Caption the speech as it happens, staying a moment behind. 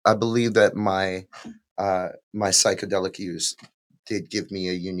I believe that my psychedelic use did give me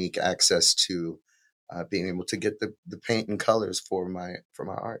a unique access to being able to get the paint and colors for my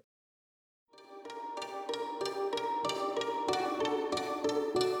art.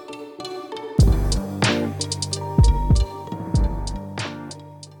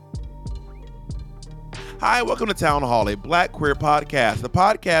 Hi, welcome to Town Hall, a Black queer podcast, the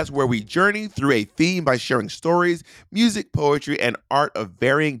podcast where we journey through a theme by sharing stories, music, poetry, and art of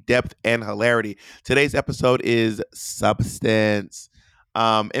varying depth and hilarity. Today's episode is substance.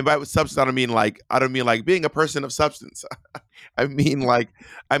 And by substance, I don't mean like being a person of substance. I mean like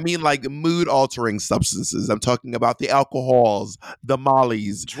mood altering substances. I'm talking about the alcohols, the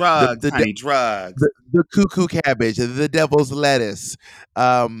mollies, the Drugs, the honey, drugs. the cuckoo cabbage, the devil's lettuce.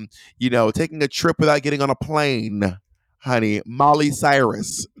 Taking a trip without getting on a plane, honey. Molly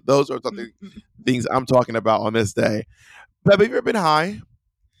Cyrus. Those are something things I'm talking about on this day. Beb, have you ever been high?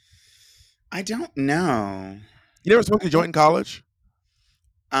 I don't know. You never smoked a joint in college?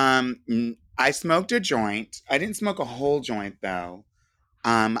 I smoked a joint. I didn't smoke a whole joint though.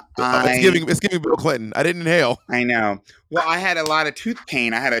 It's giving Bill Clinton. I didn't inhale. I know. Well, I had a lot of tooth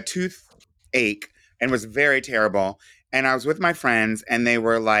pain. I had a toothache and was very terrible. And I was with my friends and they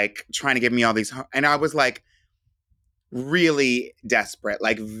were like trying to give me all these, and I was like really desperate,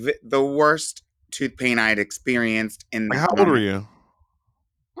 like the worst tooth pain I had experienced in the How old were you?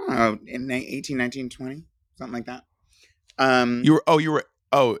 I don't know, in 18, 19, 20, something like that.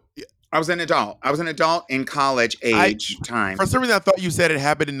 I was an adult. I was an adult in college age time. For some reason, I thought you said it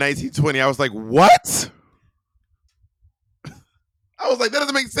happened in 1920. I was like, what? I was like, that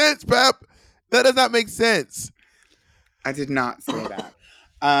doesn't make sense, Pep. That does not make sense. I did not say that.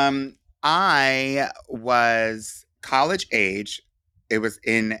 I was college age. I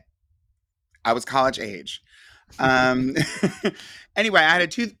was college age. Anyway, I had a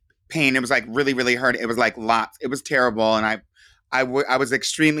tooth pain. It was like really, really hurt. It was like lots. It was terrible. And I was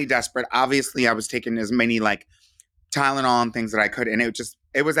extremely desperate. Obviously, I was taking as many like Tylenol and things that I could. And it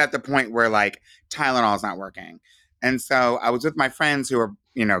was at the point where like Tylenol is not working. And so I was with my friends who were,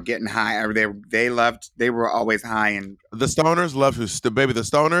 getting high. They were always high. And the stoners love baby. The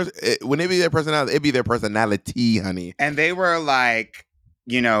stoners, when they be their personality, it be their personality, honey. And they were like,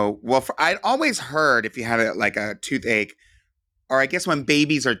 I'd always heard if you had a toothache, or I guess when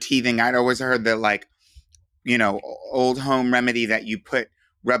babies are teething, I'd always heard that like, old home remedy that you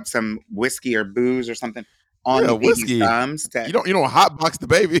rub some whiskey or booze or something on the baby's gums. You don't hotbox the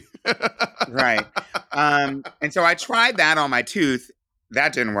baby. Right. And so I tried that on my tooth.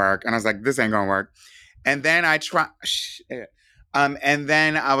 That didn't work. And I was like, this ain't gonna work. And then and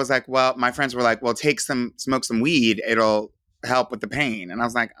then I was like, well, my friends were like, well, smoke some weed. It'll help with the pain. And I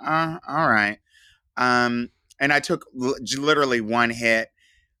was like, all right. And I took literally one hit.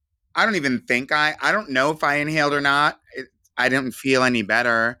 I don't even think I don't know if I inhaled or not. I didn't feel any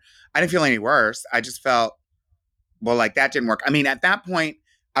better. I didn't feel any worse. I just felt, well, like that didn't work. I mean, at that point,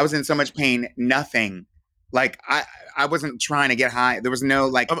 I was in so much pain, nothing. Like I wasn't trying to get high. There was no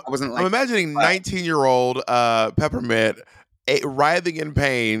like, I wasn't like. I'm imagining 19-year-old Peppermint writhing in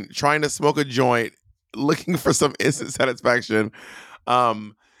pain, trying to smoke a joint, looking for some instant satisfaction.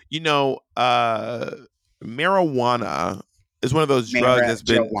 Marijuana is one of those drugs that's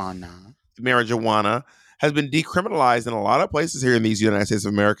been marijuana has been decriminalized in a lot of places here in these United States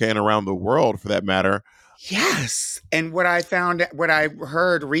of America and around the world, for that matter. Yes. And what I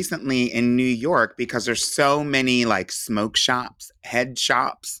heard recently in New York, because there's so many like smoke shops, head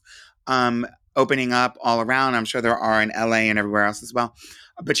shops, opening up all around. I'm sure there are in LA and everywhere else as well.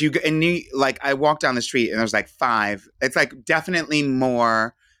 But I walked down the street and there's like 5. It's like definitely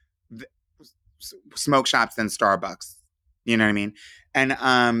more smoke shops than Starbucks. You know what I mean?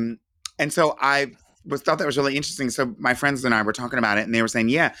 And so I thought that was really interesting. So my friends and I were talking about it, and they were saying,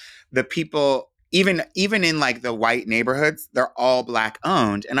 yeah, the people, even in like the white neighborhoods, they're all Black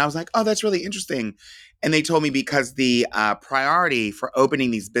owned. And I was like, oh, that's really interesting. And they told me because the priority for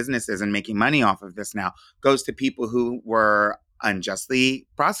opening these businesses and making money off of this now goes to people who were unjustly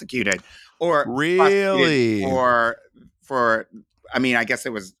prosecuted or really for I mean, I guess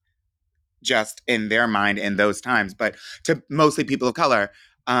it was just in their mind in those times, but to mostly people of color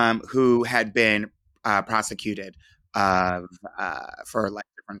who had been prosecuted for like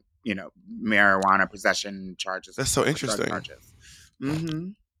different, marijuana possession charges. That's so interesting. Mm-hmm.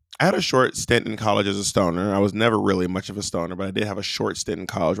 I had a short stint in college as a stoner. I was never really much of a stoner, but I did have a short stint in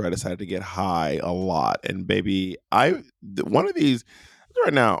college where I decided to get high a lot. And baby, one of these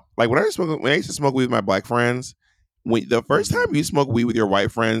right now, like when I used to smoke weed with my Black friends, the first time you smoke weed with your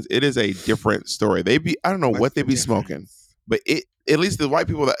white friends, it is a different story. I don't know what they be smoking, but at least the white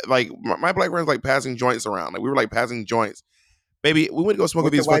people that like my black friends like passing joints around. Like we were like passing joints. Baby, we went to go smoke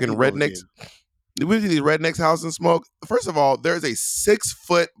with What the these white fucking people rednecks. do? We went to these rednecks' house and smoke. First of all, there's a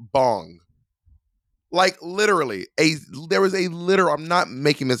 6-foot bong. Like literally, there was a literal. I'm not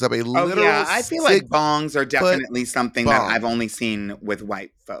making this up. A Oh literal. yeah, I feel like 6 bongs are definitely something that bong. I've only seen with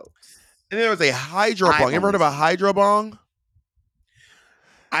white folks. And then there was a hydro I've bong. You ever heard only of a seen. hydro bong?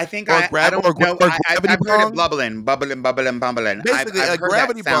 I think Or I grab don't know. or I've gravity heard it bong? bubbling, bubbling, bubbling, bubbling. Basically, I've a heard that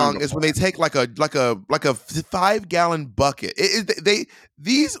gravity sound bong is when before. they take like a 5-gallon bucket.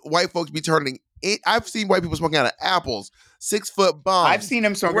 These white folks be turning. I've seen white people smoking out of apples. 6-foot bongs. I've seen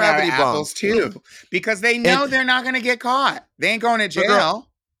them smoking out of gravity apples bongs. too, because they know And they're not going to get caught. They ain't going to so, girl, jail.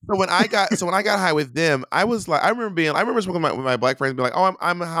 so when I got high with them, I was like, I remember smoking with my black friends, being like, oh,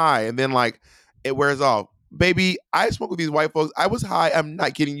 I'm high, and then like it wears off. Baby, I smoked with these white folks. I was high. I'm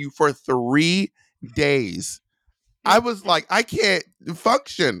not kidding you, for 3 days. I was like, I can't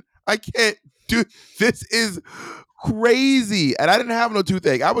function. I can't do this. Is crazy. And I didn't have no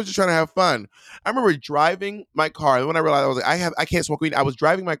toothache. I was just trying to have fun. I remember driving my car. And when I realized I was like, I can't smoke weed. I was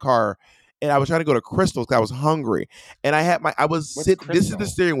driving my car and I was trying to go to Crystal's because I was hungry. And What's this is the Crystal?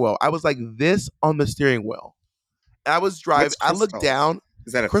 steering wheel. I was like this on the steering wheel. And I was driving. What's I looked Crystal? down.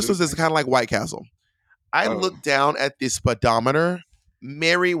 Is that a Crystal's food is kind of like White Castle. I Oh. looked down at the speedometer.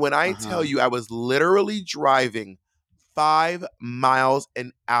 Mary, when I tell you I was literally driving 5 miles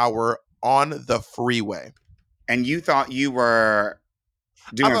an hour on the freeway. And you thought you were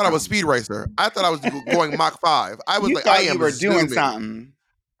doing I thought I was something. Speed Racer. I thought I was going Mach 5. I was You like, thought I am you were doing zooming. something.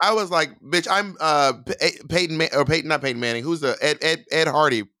 I was like, bitch, I'm not Peyton Manning. Who's the Ed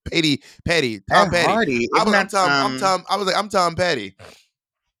Hardy? Tom Ed Petty. Hardy. I Isn't was, that I'm Tom. I was like, I'm Tom Petty.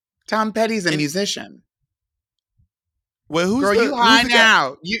 Tom Petty's a And- musician. Well, who's Girl, the, you high who's the guy?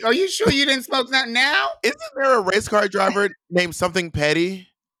 now? Are you sure you didn't smoke that now? Isn't there a race car driver named something Petty?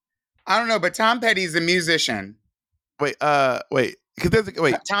 I don't know, but Tom Petty's a musician. Wait. Because there's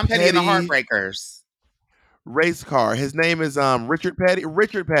Tom Petty and the Heartbreakers. race car. His name is Richard Petty.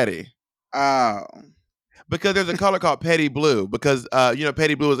 Richard Petty. Oh. Because there's a color called Petty Blue. Because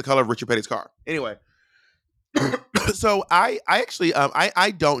Petty Blue is the color of Richard Petty's car. Anyway. So I actually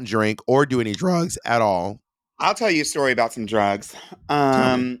I don't drink or do any drugs at all. I'll tell you a story about some drugs.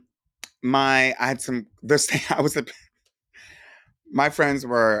 I had some this my friends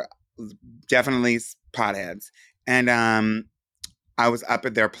were definitely potheads. And I was up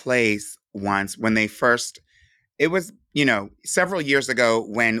at their place once when they first, it was, several years ago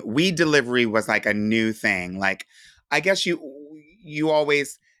when weed delivery was like a new thing. Like, I guess you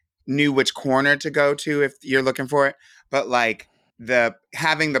always knew which corner to go to if you're looking for it. But like the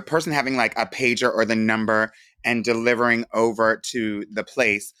person having like a pager or the number and delivering over to the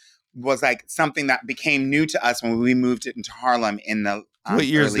place was like something that became new to us when we moved it into Harlem in the What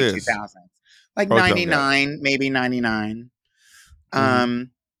year is early this? 2000s. Like Oh, tell me. 99, maybe 99. Mhm.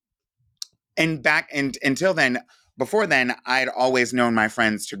 And until then, before then, I'd always known my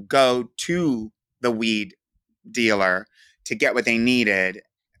friends to go to the weed dealer to get what they needed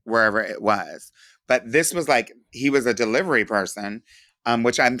wherever it was. But this was like, he was a delivery person,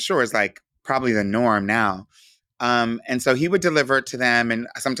 which I'm sure is like probably the norm now. And so he would deliver it to them, and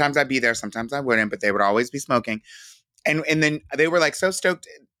sometimes I'd be there, sometimes I wouldn't, but they would always be smoking. And then they were like so stoked.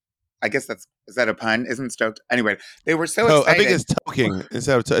 I guess is that a pun? Isn't stoked? Anyway, they were so excited. I think it's toking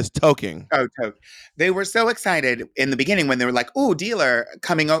instead of it's toking. Oh, toke. They were so excited in the beginning when they were like, "Oh, dealer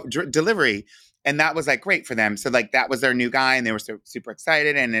coming delivery," and that was like great for them. So like that was their new guy, and they were so super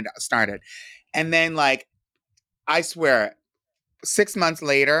excited, and it started. And then like, I swear, 6 months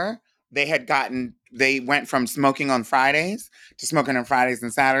later, they went from smoking on Fridays to smoking on Fridays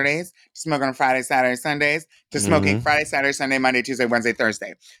and Saturdays to smoking on Fridays, Saturdays, Sundays to smoking Friday, Saturday, Sunday, Monday, Tuesday, Wednesday,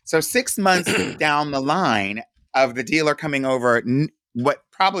 Thursday. So 6 months down the line of the dealer coming over, what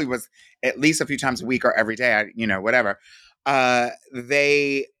probably was at least a few times a week or every day, whatever,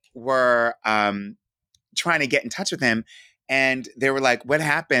 they were trying to get in touch with him. And they were like, what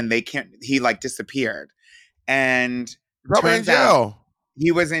happened? He like disappeared. And Probably in turns out jail.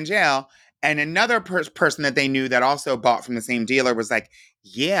 he was in jail. And another person that they knew that also bought from the same dealer was like,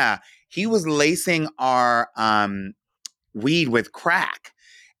 yeah, he was lacing our weed with crack.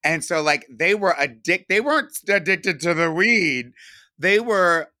 And so like they weren't addicted to the weed. They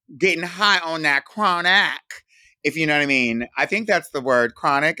were getting high on that chronic, if you know what I mean. I think that's the word,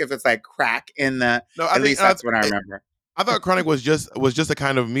 chronic, if it's like crack in the, at least that's what I remember. I thought chronic was just a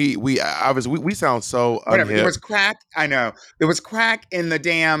kind of meat. We obviously we sound so Whatever. There unhip. was crack. I know. There was crack in the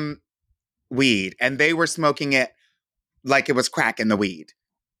damn weed, and they were smoking it like it was crack in the weed.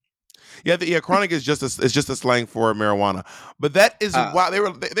 Chronic is just a slang for marijuana. But that is Uh, why they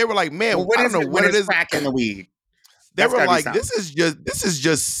were like, man, well, what I don't is know it? what What it is is. crack in the weed? They That's were gotta be like, something. this is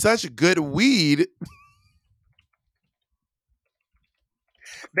just such good weed.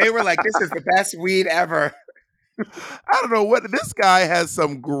 They were like, this is the best weed ever. I don't know what this guy has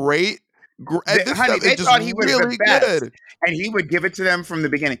some great. This Honey, stuff is they just thought he was the really best. good. And he would give it to them from the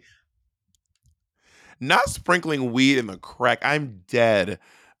beginning. Not sprinkling weed in the crack. I'm dead.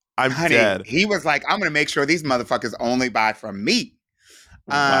 I'm Honey, dead. he was like, I'm going to make sure these motherfuckers only buy from me.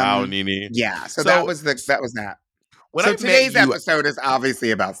 Wow, Nene. Yeah, so So that was that. when So I met today's you, episode is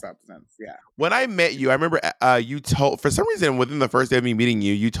obviously about substance. Yeah. when I met you, I remember you told, for some reason within the first day of me meeting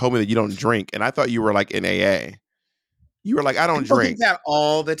you, you told me that you don't drink, and I thought you were like in AA. You were like, I don't People drink. think that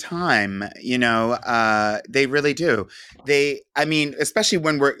all the time, they really do. I mean, especially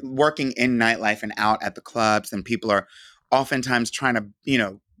when we're working in nightlife and out at the clubs, and people are oftentimes trying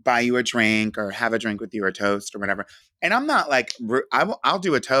to, buy you a drink or have a drink with you or toast or whatever. And I'm not like, I'll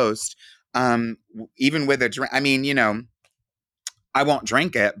do a toast, even with a drink. I mean, I won't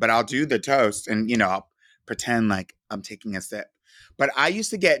drink it, but I'll do the toast and, I'll pretend like I'm taking a sip. But I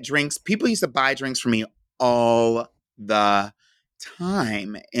used to get drinks. People used to buy drinks for me all the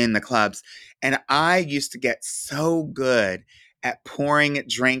time in the clubs. And I used to get so good at pouring a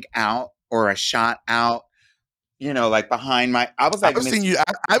drink out or a shot out, like behind I was like, I've seen you.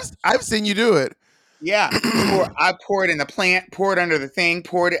 I've seen you do it. yeah. I pour it in the plant, pour it under the thing,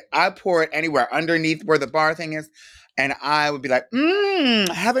 I pour it anywhere underneath where the bar thing is. And I would be like,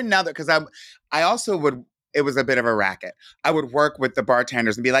 have another. Because I also would, it was a bit of a racket. I would work with the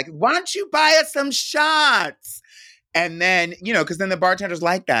bartenders and be like, why don't you buy us some shots? And then, because then the bartenders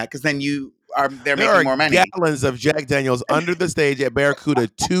like that. Because then they're making more money. Gallons of Jack Daniels under the stage at Barracuda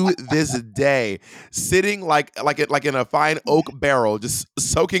to this day, sitting like in a fine oak barrel, just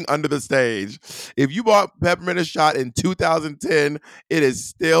soaking under the stage. If you bought peppermint a shot in 2010, it is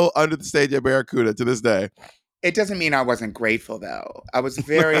still under the stage at Barracuda to this day. It doesn't mean I wasn't grateful, though. I was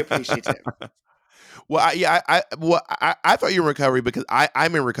very appreciative. Well, I thought you were in recovery because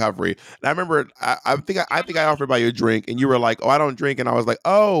I'm in recovery. And I remember I think I offered by you a drink, and you were like, "Oh, I don't drink," and I was like,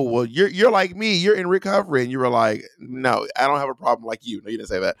 "Oh, well, you're like me. You're in recovery," and you were like, "No, I don't have a problem like you." No, you didn't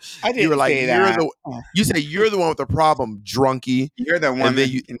say that. I didn't you were like, say that. You said you're the one with the problem, drunkie. You're the one. And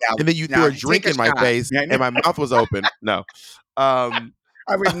then you threw a drink in my face, and my mouth was open. No.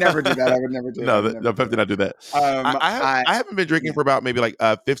 I would never do that. I would never do that. No, Pep did not do that. I haven't been drinking for about maybe like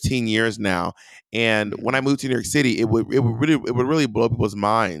 15 years now. And when I moved to New York City, it would really blow people's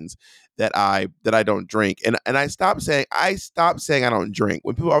minds that I don't drink. And I stopped saying I don't drink.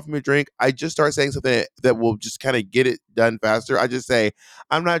 When people offer me a drink, I just start saying something that will just kind of get it done faster. I just say,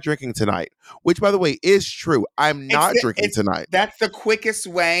 I'm not drinking tonight, which by the way is true. I'm not drinking tonight. That's the quickest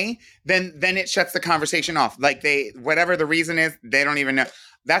way. Then it shuts the conversation off. Like whatever the reason is, they don't even know.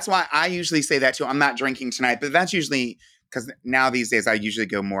 That's why I usually say that too. I'm not drinking tonight, but that's usually because now these days I usually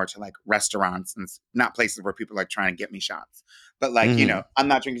go more to like restaurants and not places where people are like trying to get me shots. But like, I'm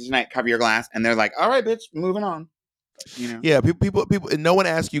not drinking tonight, cover your glass. And they're like, all right, bitch, moving on. Yeah, people, no one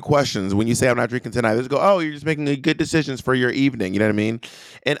asks you questions when you say I'm not drinking tonight. They just go, oh, you're just making good decisions for your evening. You know what I mean?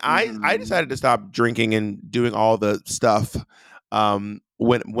 And I decided to stop drinking and doing all the stuff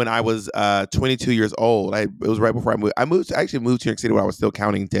when I was 22 years old. It was right before I moved. I moved to New York City when I was still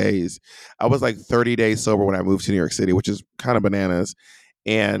counting days. I was like 30 days sober when I moved to New York City, which is kind of bananas.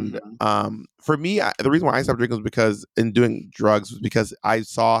 And for me, the reason why I stopped drinking was because in doing drugs was because I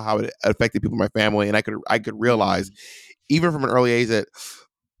saw how it affected people in my family, and I could realize even from an early age that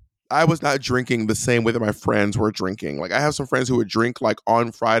I was not drinking the same way that my friends were drinking. Like I have some friends who would drink like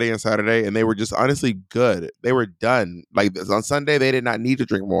on Friday and Saturday, and they were just honestly good. They were done. Like on Sunday, they did not need to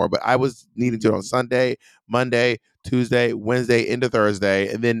drink more, but I was needing to on Sunday, Monday, Tuesday, Wednesday, into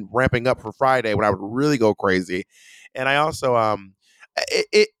Thursday, and then ramping up for Friday when I would really go crazy. And I also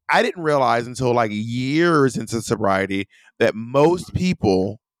I didn't realize until like years into sobriety that most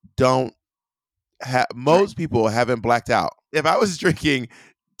people haven't blacked out. If I was drinking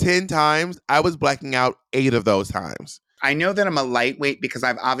 10 times, I was blacking out 8 of those times. I know that I'm a lightweight because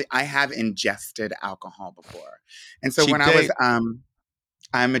I have ingested alcohol before. And so cheap when date.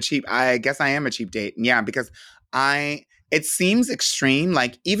 I guess I am a cheap date. Yeah, because it seems extreme.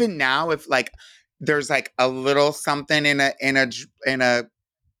 Like even now, if like there's like a little something in a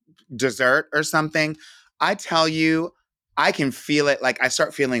dessert or something, I tell you, I can feel it. Like I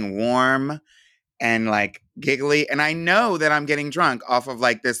start feeling warm and like giggly, and I know that I'm getting drunk off of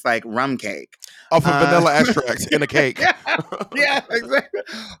like this like rum cake, off of vanilla extract in a cake. Yeah, exactly.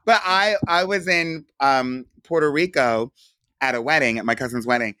 But I was in Puerto Rico at a wedding, at my cousin's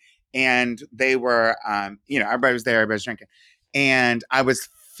wedding, and they were, everybody was there, everybody was drinking. And I was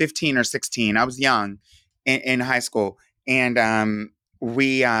 15 or 16. I was young in high school. And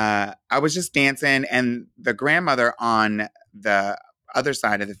I was just dancing, and the grandmother on the other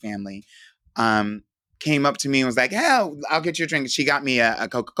side of the family came up to me and was like, "Hey, I'll get you a drink." She got me a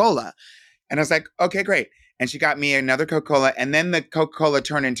Coca-Cola. And I was like, "Okay, great." And she got me another Coca-Cola. And then the Coca-Cola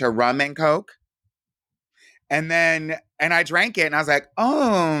turned into rum and Coke. And I drank it, and I was like,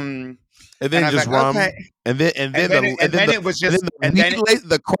 "Oh." And And then I was just like, rum, "Okay." and then It was just,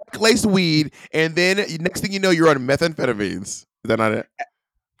 the crack laced weed, and then next thing you know, you're on methamphetamines. Is that not it?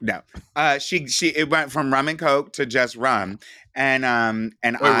 no, it went from rum and Coke to just rum. And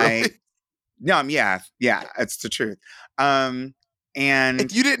Wait, really? no, yeah, it's the truth. And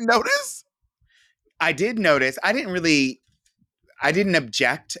You didn't notice? I did notice. I didn't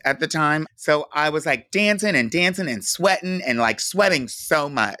object at the time. So I was like dancing and sweating, and like sweating so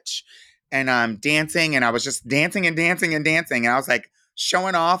much, and dancing, and I was just dancing and dancing and dancing. And I was like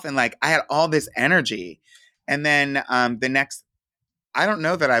showing off, and like I had all this energy. And then the next, I don't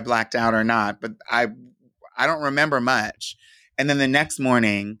know that I blacked out or not, but I don't remember much. And then the next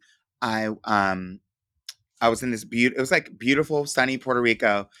morning, I was in this it was like beautiful sunny Puerto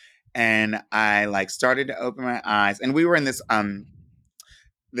Rico, and I like started to open my eyes, and we were in this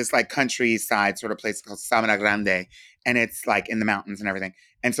like countryside sort of place called Sabana Grande, and it's like in the mountains and everything.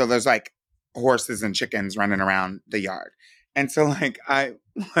 And so there's like horses and chickens running around the yard. And so like I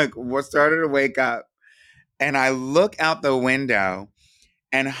like was started to wake up, and I look out the window,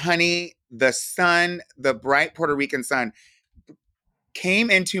 and honey, the sun, the bright Puerto Rican sun came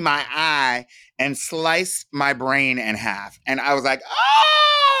into my eye and sliced my brain in half. And I was like,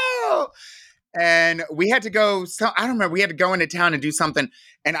 "Oh!" And we had to go, so I don't remember, we had to go into town and do something.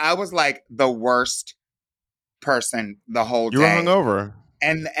 And I was like the worst person the whole You were day. hungover.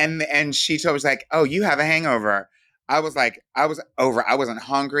 And she told was like, "Oh, you have a hangover." I was like, I was over. I wasn't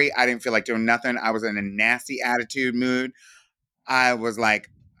hungry. I didn't feel like doing nothing. I was in a nasty attitude mood. I was like,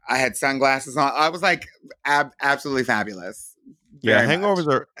 I had sunglasses on. I was like absolutely fabulous. Yeah, Very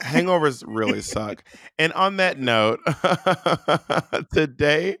much. hangovers really suck. And on that note,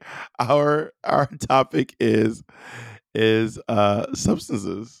 today our topic is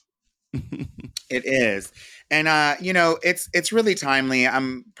substances. It is. And it's really timely.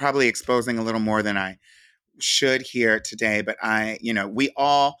 I'm probably exposing a little more than I should here today, but I don't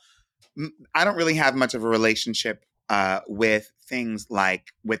really have much of a relationship with things like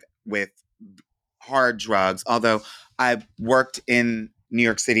with hard drugs, although I worked in New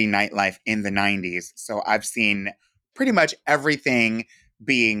York City nightlife in the 90s. So I've seen pretty much everything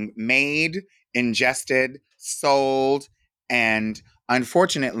being made, ingested, sold, and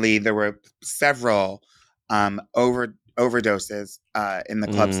unfortunately, there were several overdoses in the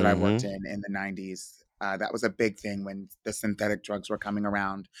clubs that I worked Hmm. in the 90s. That was a big thing when the synthetic drugs were coming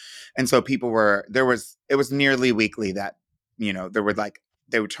around. And so it was nearly weekly that, there would like,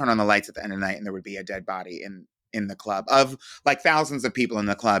 they would turn on the lights at the end of the night, and there would be a dead body in the club, of like thousands of people in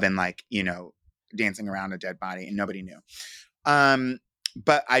the club, and like, dancing around a dead body, and nobody knew. Um,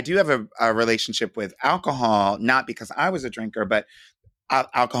 but I do have a relationship with alcohol, not because I was a drinker, but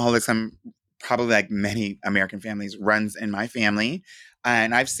alcoholism, probably like many American families, runs in my family.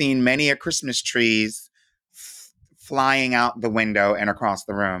 And I've seen many a Christmas trees flying out the window and across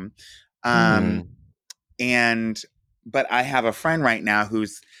the room. Um, Mm. and but I have a friend right now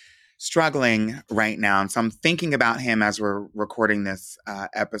who's struggling right now, and so I'm thinking about him as we're recording this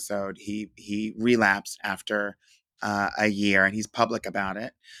episode. He relapsed after a year, and he's public about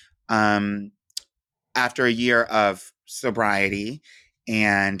it. Um, After a year of sobriety,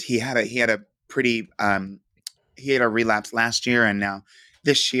 and he had a pretty he had a relapse last year, and now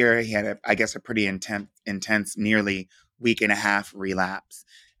this year he had I guess a pretty intense nearly week and a half relapse.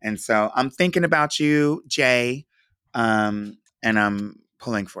 And so I'm thinking about you, Jay, and I'm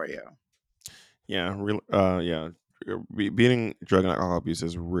pulling for you. Yeah, yeah. Beating drug and alcohol abuse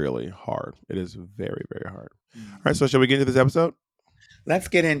is really hard. It is very, very hard. All right, so shall we get into this episode? Let's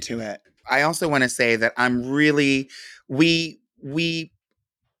get into it. I also want to say that I'm really we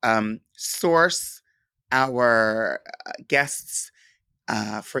source our guests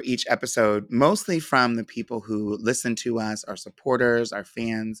for each episode, mostly from the people who listen to us, our supporters, our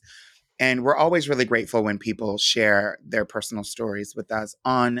fans. And we're always really grateful when people share their personal stories with us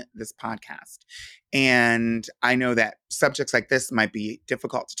on this podcast. And I know that subjects like this might be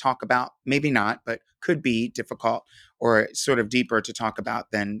difficult to talk about, maybe not, but could be difficult or sort of deeper to talk about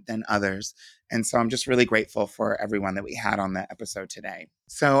than others. And so I'm just really grateful for everyone that we had on the episode today.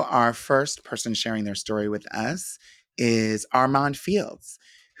 So our first person sharing their story with us is Armand Fields,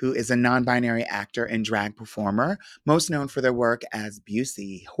 who is a non-binary actor and drag performer, most known for their work as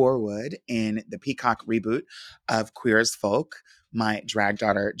Busey Horwood in the Peacock reboot of Queer as Folk. My drag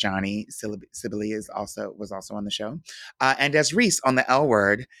daughter Johnny Sibley was also on the show, and as Reese on the L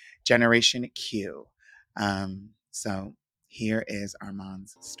Word, Generation Q. So here is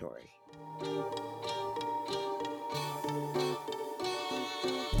Armand's story.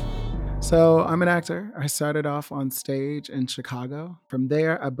 So I'm an actor. I started off on stage in Chicago. From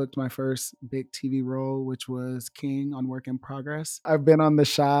there, I booked my first big TV role, which was King on Work in Progress. I've been on The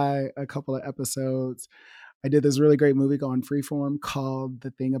Chi a couple of episodes. I did this really great movie on Freeform called The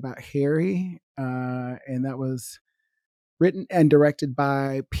Thing About Harry. And that was written and directed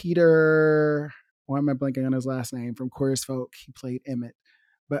by Peter, why am I blanking on his last name, from Queer as Folk. He played Emmett.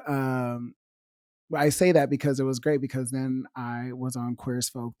 But I say that because it was great, because then I was on Queer as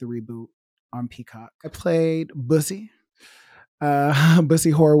Folk, the reboot on Peacock. I played Bussy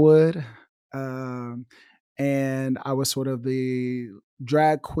Horwood. And I was sort of the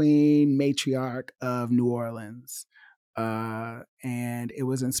drag queen matriarch of New Orleans. And it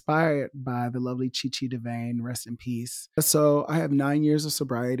was inspired by the lovely Chi Chi DeVane, rest in peace. So I have 9 years of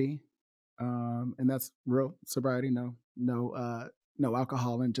sobriety. And that's real sobriety, no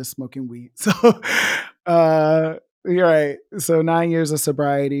alcohol and just smoking weed. So you're right. So 9 years of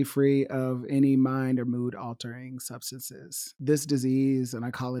sobriety, free of any mind or mood altering substances. This disease, and I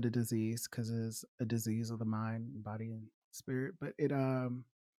call it a disease because it's a disease of the mind, body, and spirit, but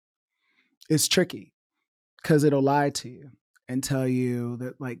it's tricky because it'll lie to you and tell you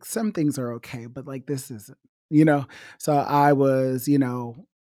that like some things are okay, but like this isn't, So I was,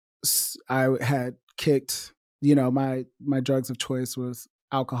 I had kicked, my drugs of choice was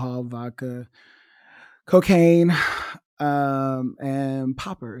alcohol, vodka, cocaine, and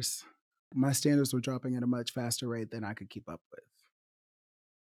poppers. My standards were dropping at a much faster rate than I could keep up with.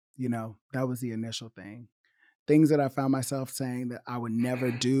 That was the initial thing. Things that I found myself saying that I would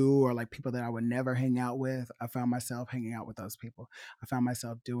never do, or like people that I would never hang out with, I found myself hanging out with those people. I found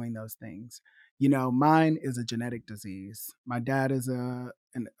myself doing those things. Mine is a genetic disease. My dad is a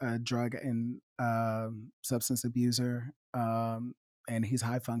drug and substance abuser, and he's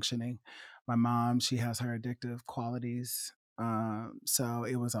high functioning. My mom, she has her addictive qualities. So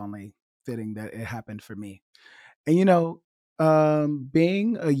it was only fitting that it happened for me. And,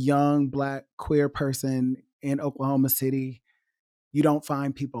 being a young Black queer person in Oklahoma City, you don't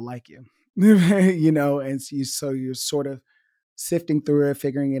find people like you, and so you're sort of sifting through it,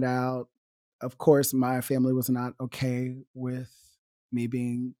 figuring it out. Of course, my family was not okay with me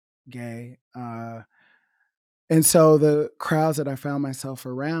being gay. And so the crowds that I found myself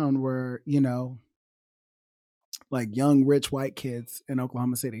around were, like young, rich white kids in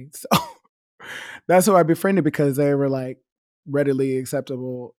Oklahoma City. So that's who I befriended, because they were like readily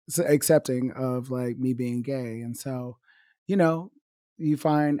accepting of like me being gay. And so, you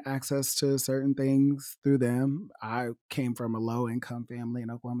find access to certain things through them. I came from a low income family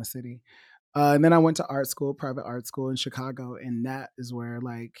in Oklahoma City. And then I went to private art school in Chicago. And that is where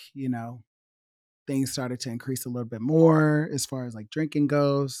like, things started to increase a little bit more as far as like drinking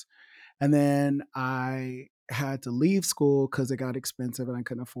goes. And then I had to leave school because it got expensive and I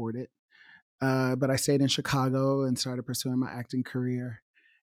couldn't afford it. But I stayed in Chicago and started pursuing my acting career.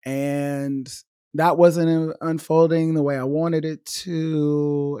 And that wasn't unfolding the way I wanted it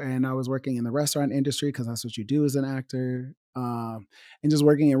to. And I was working in the restaurant industry because that's what you do as an actor. And just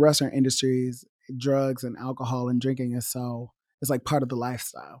working in restaurant industries, drugs and alcohol and drinking it's like part of the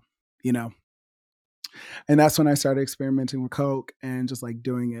lifestyle, And that's when I started experimenting with coke and just like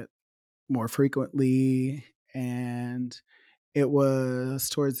doing it more frequently. And it was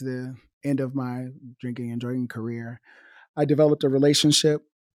towards the end of my drinking and drugging career, I developed a relationship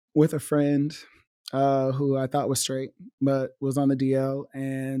with a friend who I thought was straight, but was on the DL.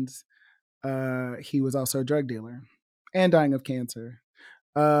 And he was also a drug dealer and dying of cancer.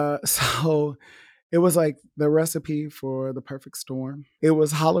 So it was like the recipe for the perfect storm. It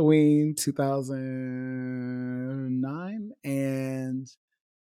was Halloween 2009, and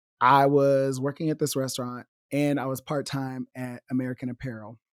I was working at this restaurant, and I was part-time at American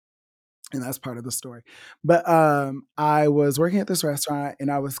Apparel. And that's part of the story. But I was working at this restaurant,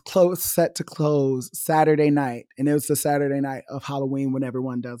 and I was set to close Saturday night. And it was the Saturday night of Halloween when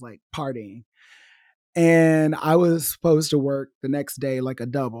everyone does like partying. And I was supposed to work the next day, like a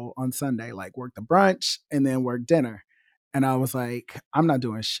double on Sunday, like work the brunch and then work dinner. And I was like, I'm not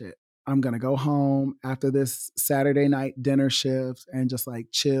doing shit. I'm going to go home after this Saturday night dinner shift and just like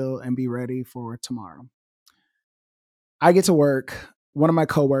chill and be ready for tomorrow. I get to work. One of my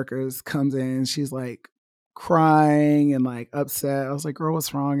coworkers comes in. She's like crying and like upset. I was like, girl,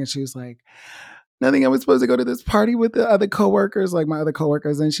 what's wrong? And she was like, nothing. I was supposed to go to this party with the other coworkers, like my other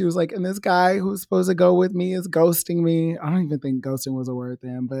coworkers. And she was like, and this guy who's supposed to go with me is ghosting me. I don't even think ghosting was a word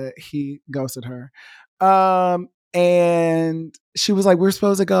then, but he ghosted her. And she was like, we're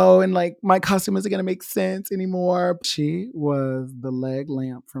supposed to go and like my costume isn't going to make sense anymore. She was the leg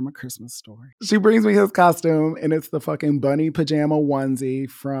lamp from A Christmas Story. She brings me his costume and it's the fucking bunny pajama onesie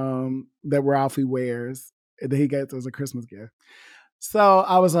from that Ralphie wears that he gets as a Christmas gift. So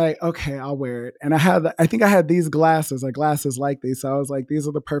I was like, okay, I'll wear it. And I think I had these glasses, like glasses like these. So I was like, these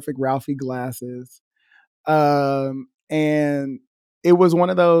are the perfect Ralphie glasses. And it was one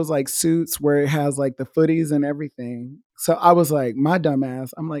of those like suits where it has like the footies and everything. So I was like, my dumb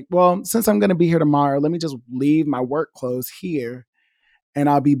ass, I'm like, well, since I'm going to be here tomorrow, let me just leave my work clothes here and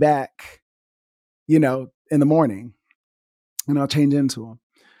I'll be back, in the morning and I'll change into them.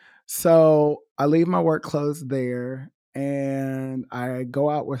 So I leave my work clothes there and I go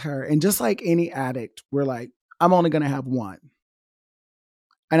out with her. And just like any addict, we're like, I'm only going to have one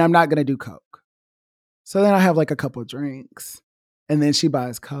and I'm not going to do Coke. So then I have like a couple of drinks and then she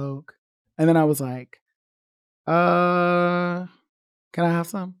buys Coke. And then I was like, can I have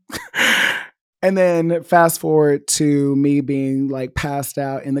some? And then fast forward to me being like passed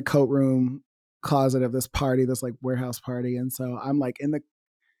out in the coat room closet of this party, this like warehouse party. And so I'm like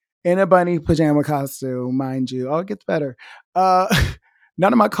in a bunny pajama costume, mind you. Oh, it gets better. None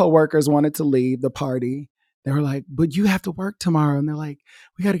of my coworkers wanted to leave the party. They were like, but you have to work tomorrow. And they're like,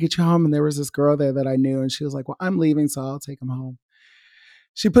 we got to get you home. And there was this girl there that I knew. And she was like, well, I'm leaving, so I'll take him home.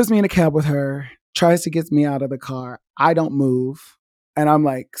 She puts me in a cab with her, tries to get me out of the car. I don't move. And I'm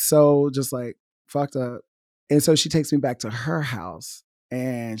like, so just like fucked up. And so she takes me back to her house.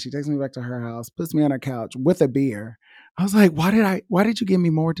 And she takes me back to her house, puts me on her couch with a beer. I was like, why did you give me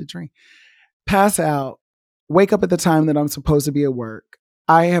more to drink? Pass out, wake up at the time that I'm supposed to be at work.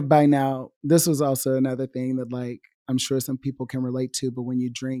 I have by now, this was also another thing that like, I'm sure some people can relate to, but when you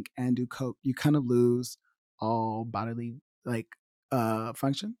drink and do Coke, you kind of lose all bodily like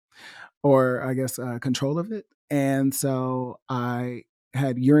function or I guess control of it. And so I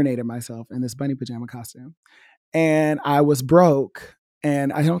had urinated myself in this bunny pajama costume and I was broke.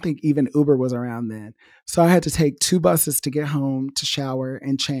 And I don't think even Uber was around then. So I had to take 2 buses to get home to shower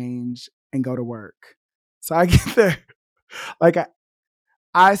and change and go to work. So I get there. Like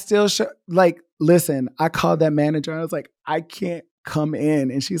I still listen, I called that manager. I was like, I can't come in.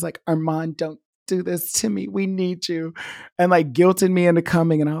 And she's like, Armand, don't do this to me. We need you. And like guilted me into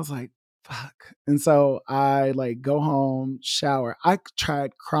coming. And I was like, fuck. And so I like go home, shower. I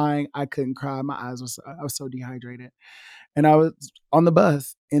tried crying. I couldn't cry. I was so dehydrated. And I was on the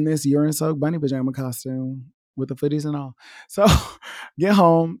bus in this urine-soaked bunny pajama costume with the footies and all. So get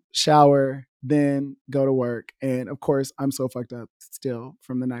home, shower, then go to work. And of course, I'm so fucked up still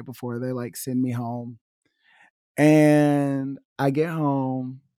from the night before. They like send me home. And I get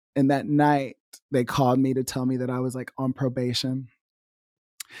home. And that night, they called me to tell me that I was like on probation.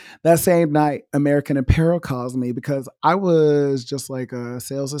 That same night, American Apparel calls me because I was just like a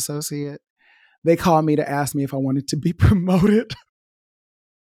sales associate. They called me to ask me if I wanted to be promoted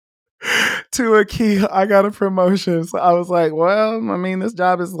to a key. I got a promotion. So I was like, well, I mean, this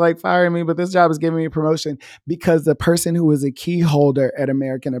job is like firing me, but this job is giving me a promotion because the person who was a key holder at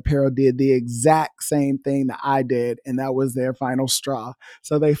American Apparel did the exact same thing that I did. And that was their final straw.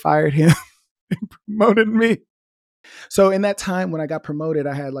 So they fired him and promoted me. So in that time when I got promoted,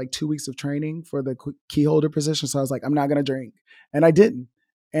 I had like 2 weeks of training for the key holder position. So I was like, I'm not going to drink. And I didn't.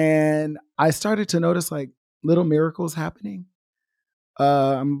 And I started to notice like little miracles happening.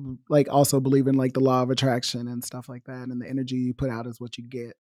 I'm like also believe in like the law of attraction and stuff like that. And the energy you put out is what you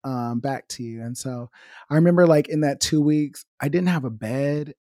get back to you. And so I remember like in that 2 weeks, I didn't have a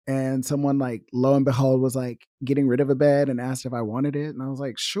bed. And someone like lo and behold was like getting rid of a bed and asked if I wanted it. And I was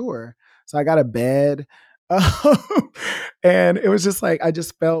like, sure. So I got a bed. And it was just like, I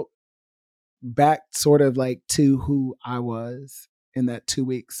just felt back sort of like to who I was in that 2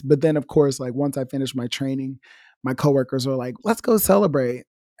 weeks. But then of course, like once I finished my training, my coworkers were like, let's go celebrate.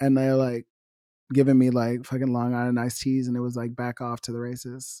 And they're like giving me like fucking Long Island iced teas. And it was like back off to the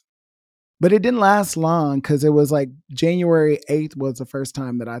races. But it didn't last long because it was like January 8th was the first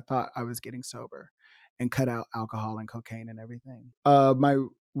time that I thought I was getting sober and cut out alcohol and cocaine and everything. My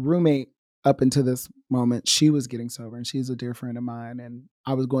roommate up until this moment, she was getting sober and she's a dear friend of mine. And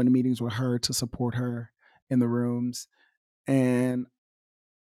I was going to meetings with her to support her in the rooms. And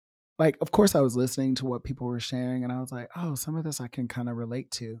like, of course I was listening to what people were sharing and I was like, oh, some of this I can kind of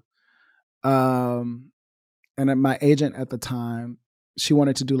relate to. And my agent at the time, she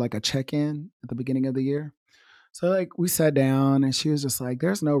wanted to do like a check-in at the beginning of the year. So like we sat down and she was just like,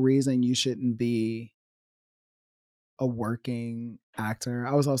 there's no reason you shouldn't be a working actor.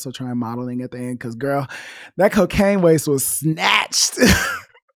 I was also trying modeling at the end because girl, that cocaine waste was snatched.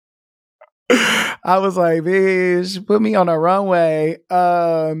 I was like, bitch, put me on a runway.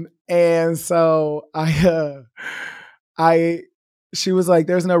 And so I she was like,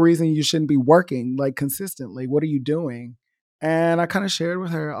 there's no reason you shouldn't be working like consistently. What are you doing? And I kind of shared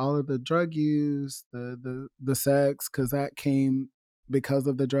with her all of the drug use, the sex, because that came because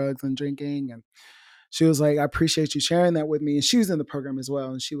of the drugs and drinking. And she was like, I appreciate you sharing that with me. And she was in the program as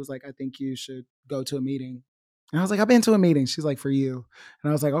well. And she was like, I think you should go to a meeting. And I was like, I've been to a meeting. She's like, for you. And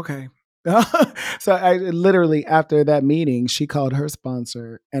I was like, okay. So I literally, after that meeting, she called her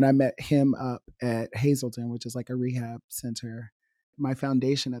sponsor and I met him up at Hazelton, which is like a rehab center. My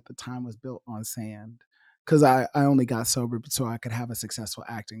foundation at the time was built on sand because I only got sober so I could have a successful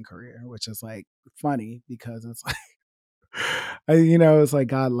acting career, which is like funny because it's like, it's like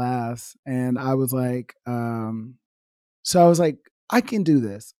God laughs. And I was like, so I was like, I can do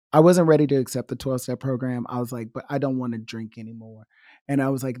this. I wasn't ready to accept the 12-step program. I was like, but I don't want to drink anymore. And I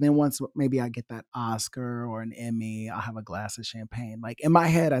was like, then once maybe I get that Oscar or an Emmy, I'll have a glass of champagne. Like in my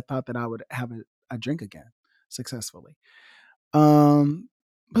head, I thought that I would have a drink again successfully.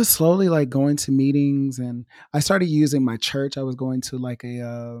 But slowly like going to meetings and I started using my church. I was going to like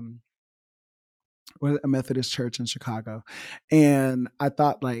a Methodist church in Chicago. And I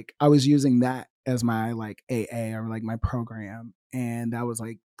thought like I was using that as my like AA or like my program. And that was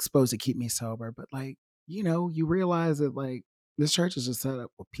like supposed to keep me sober. But like, you realize that like this church is just set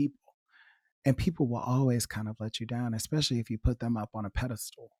up with people and people will always kind of let you down, especially if you put them up on a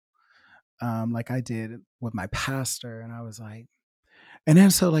pedestal. Like I did with my pastor. And I was like, and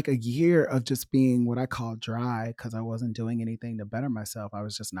then so like a year of just being what I call dry because I wasn't doing anything to better myself. I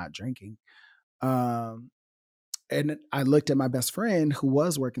was just not drinking. Um, and I looked at my best friend who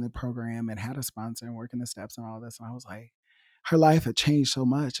was working the program and had a sponsor and working the steps and all this. And I was like, her life had changed so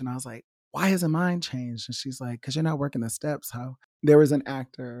much. And I was like, why hasn't mine changed? And she's like, because you're not working the steps. How there was an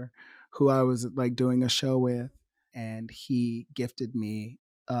actor who I was like doing a show with, and he gifted me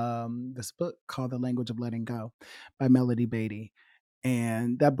this book called The Language of Letting Go by Melody Beatty.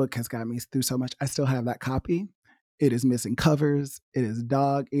 And that book has got me through so much. I still have that copy. It is missing covers. It is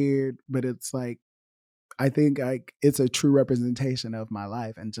dog eared, but it's like, I think like it's a true representation of my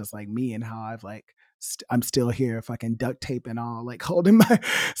life and just like me and how I've like I'm still here fucking duct tape and all like holding my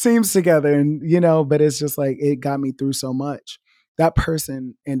seams together and but it's just like it got me through so much. That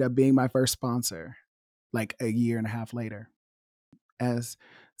person ended up being my first sponsor like a year and a half later. As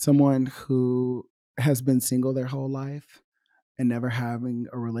someone who has been single their whole life and never having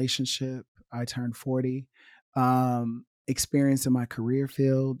a relationship, I turned 40. Experience in my career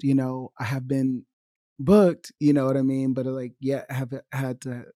field, I have been booked, you know what I mean? But like, yeah, have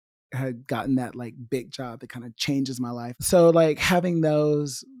had gotten that like big job that kind of changes my life. So like having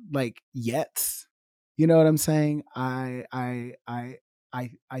those like yets, you know what I'm saying? I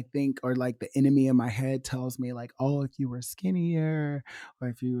think, or like the enemy in my head tells me like, oh, if you were skinnier or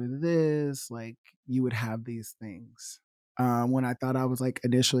if you were this, like you would have these things. When I thought I was like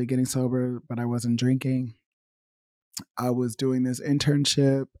initially getting sober, but I wasn't drinking, I was doing this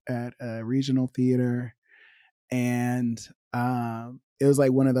internship at a regional theater and it was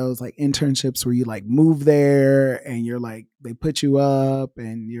like one of those like internships where you like move there and you're like they put you up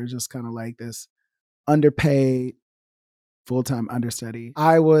and you're just kind of like this underpaid full-time understudy.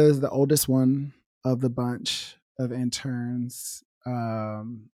 I was the oldest one of the bunch of interns,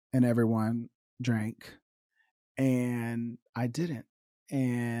 and everyone drank and I didn't.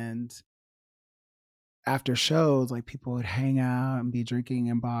 And after shows, like people would hang out and be drinking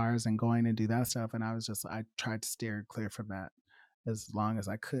in bars and going and do that stuff. And I tried to steer clear from that as long as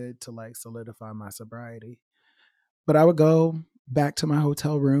I could to like solidify my sobriety. But I would go back to my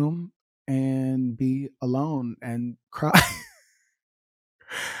hotel room and be alone and cry.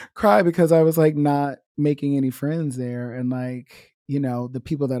 Cry because I was like not making any friends there. And like, the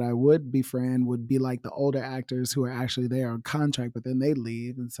people that I would befriend would be like the older actors who are actually there on contract, but then they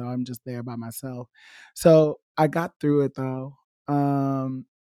leave. And so I'm just there by myself. So I got through it though. And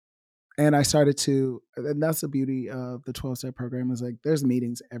I started to, and that's the beauty of the 12-step program is like there's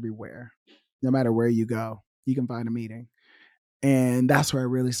meetings everywhere. No matter where you go, you can find a meeting. And that's where I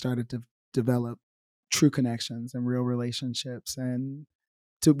really started to develop true connections and real relationships and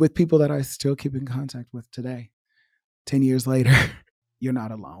with people that I still keep in contact with today. 10 years later, you're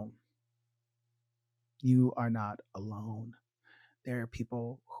not alone. You are not alone. There are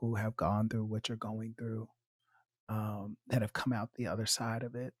people who have gone through what you're going through, that have come out the other side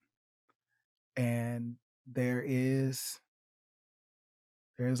of it. And there is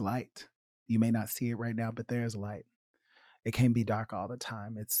light. You may not see it right now, but there is light. It can't be dark all the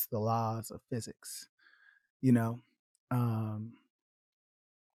time. It's the laws of physics, you know. Um,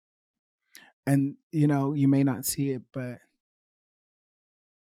 and you may not see it, but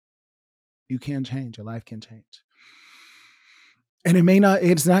you can change. Your life can change. And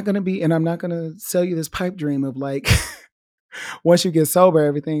it's not going to be, and I'm not going to sell you this pipe dream of like, once you get sober,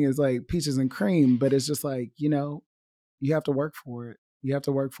 everything is like peaches and cream, but it's just like, you have to work for it. You have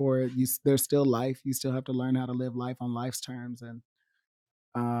to work for it. There's still life. You still have to learn how to live life on life's terms.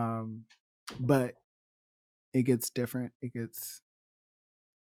 But it gets different. It gets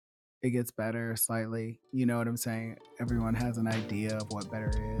better slightly. You know what I'm saying? Everyone has an idea of what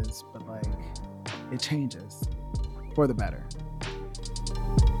better is, but like it changes for the better.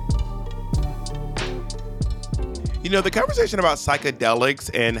 The conversation about psychedelics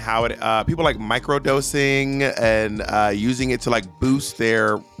and how it people like microdosing and using it to like boost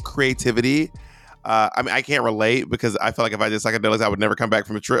their creativity. I can't relate because I feel like if I did psychedelics, I would never come back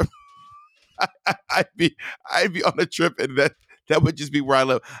from a trip. I'd be on a trip and that would just be where I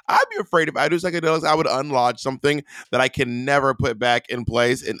live. I'd be afraid if I do psychedelics, I would unlodge something that I can never put back in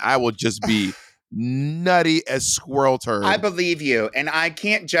place, and I will just be nutty as squirrel turd. I believe you, and I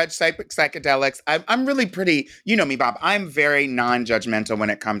can't judge psychedelics. I'm really pretty. You know me, Bob. I'm very non-judgmental when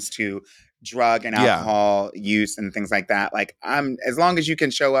it comes to drug and alcohol use and things like that. Like as long as you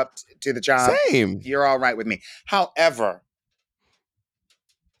can show up to the job, Same. You're all right with me. However,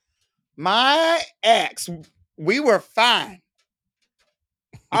 my ex, we were fine.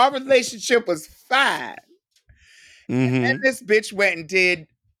 Our relationship was fine. Mm-hmm. And this bitch went and did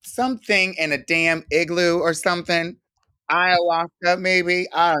something in a damn igloo or something. Ayahuasca, maybe.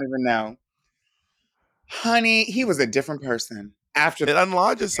 I don't even know. Honey, he was a different person after It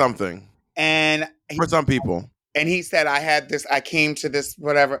unlodges something. And for some people. And he said, I came to this,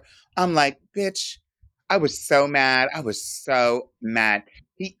 whatever. I'm like, bitch, I was so mad. I was so mad.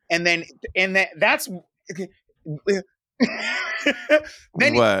 That's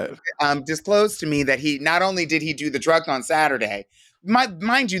then what? He disclosed to me that he not only did he do the drugs on Saturday,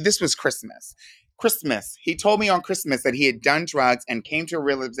 mind you, this was Christmas. He told me on Christmas that he had done drugs and came to a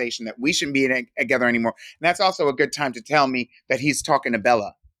realization that we shouldn't be together anymore. And that's also a good time to tell me that he's talking to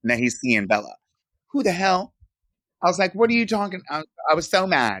Bella and that he's seeing Bella. Who the hell? I was like, what are you talking? I was so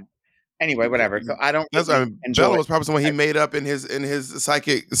mad. Anyway, whatever. So I don't really enjoy Bella was probably someone he made up in his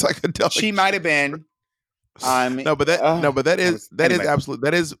psychedelic. She might have been. That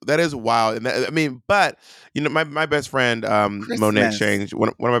is wild. And but my best friend Monet Exchange, one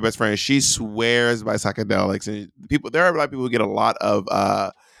of my best friends, she swears by psychedelics, and there are a lot of people who get a lot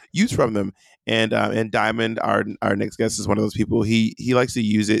of use from them. And Diamond, our next guest, is one of those people. He likes to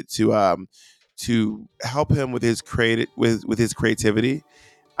use it to help him with his creativity.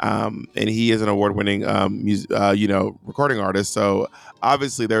 And he is an award-winning recording artist. So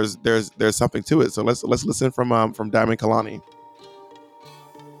obviously there's something to it. So let's listen from Diamond Kalani.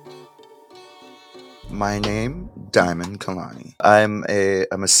 My name, Diamond Kalani. I'm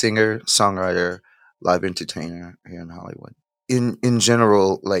a singer, songwriter, live entertainer here in Hollywood. In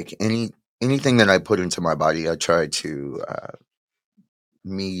general, like anything that I put into my body, I try to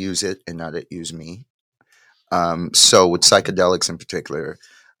me use it and not it use me. So with psychedelics in particular,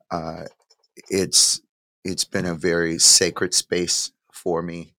 it's been a very sacred space for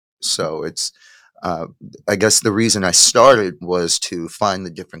me. So it's I guess the reason I started was to find the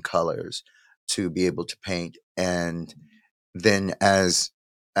different colors to be able to paint, and then as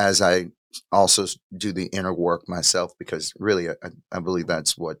I also do the inner work myself, because really I believe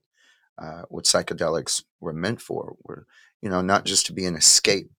that's what psychedelics were meant for. Were not just to be an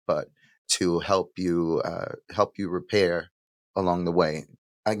escape, but to help you repair along the way.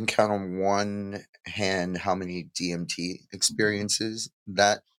 I can count on one hand how many DMT experiences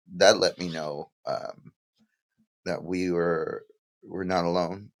that let me know that we're not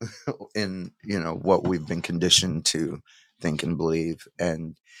alone in what we've been conditioned to think and believe.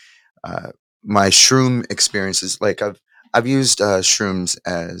 And my shroom experiences, like I've used shrooms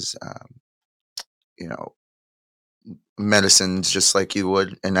as medicines, just like you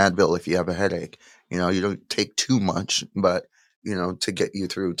would an Advil if you have a headache. You don't take too much, but to get you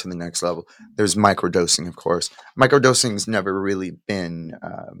through to the next level. There's microdosing, of course. Microdosing's never really been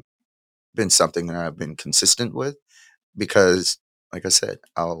something that I've been consistent with, because, like I said,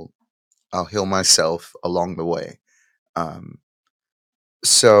 I'll heal myself along the way.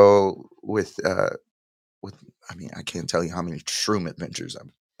 So with I can't tell you how many shroom adventures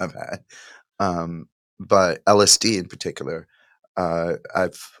I've had. But LSD in particular,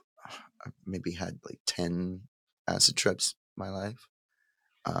 I've I've maybe had like 10 acid trips in my life.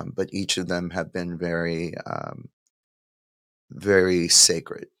 But each of them have been very, very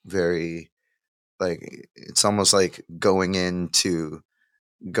sacred, very like it's almost like going into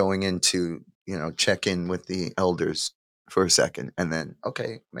check in with the elders for a second, and then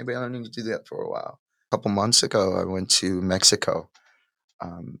okay, maybe I don't need to do that for a while. A couple months ago, I went to Mexico,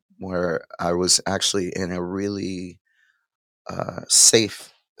 where I was actually in a really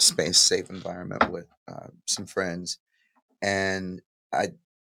safe space, safe environment with some friends, and I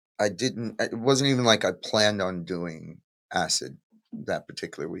I didn't. It wasn't even like I planned on doing acid that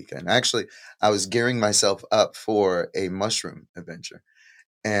particular weekend. Actually, I was gearing myself up for a mushroom adventure,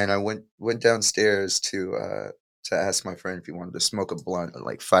 and I went downstairs to ask my friend if he wanted to smoke a blunt at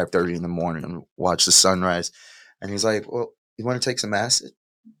like 5:30 in the morning and watch the sunrise. And he's like, "Well, you want to take some acid?"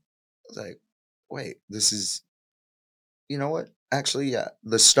 I was like, "Wait, this is you know what? Actually, yeah,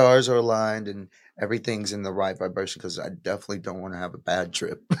 the stars are aligned and everything's in the right vibration because I definitely don't want to have a bad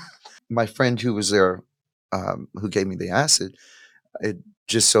trip." My friend who was there, who gave me the acid, it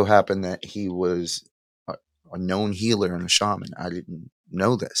just so happened that he was a, a known healer and a shaman. I didn't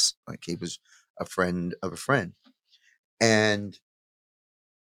know this. Like he was a friend of a friend. And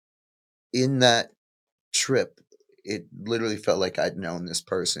in that trip, it literally felt like I'd known this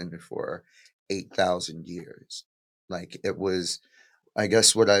person for 8,000 years. Like it was, I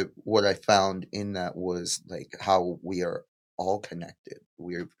guess what I found in that was like how we are all connected.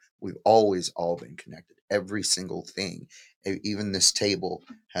 We've always all been connected. Every single thing, even this table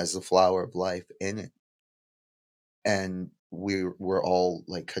has the flower of life in it, and we're all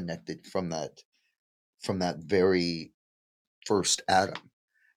like connected from that very first atom.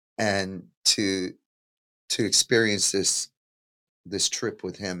 And to experience this trip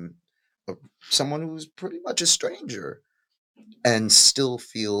with him, uh, someone who's pretty much a stranger, and still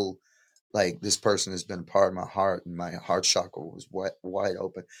feel like this person has been a part of my heart, and my heart chakra was wide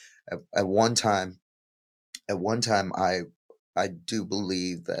open. At one time, I do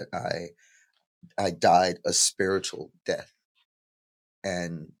believe that I died a spiritual death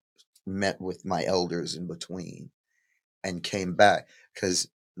and met with my elders in between and came back because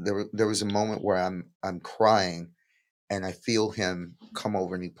there was a moment where I'm crying, and I feel him come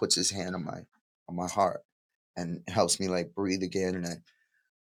over and he puts his hand on my heart and helps me like breathe again, and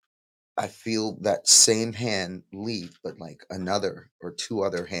I feel that same hand leave, but like another or two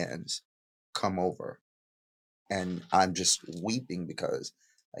other hands come over, and I'm just weeping because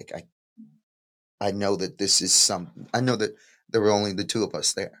like I know that this is some I know that there were only the two of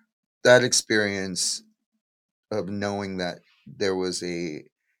us there. That experience of knowing that there was an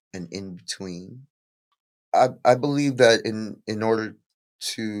in between. I believe that in order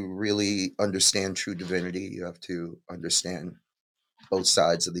to really understand true divinity, you have to understand both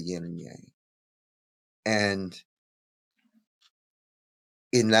sides of the yin and yang. And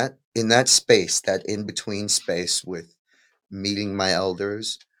in that space, that in between space with meeting my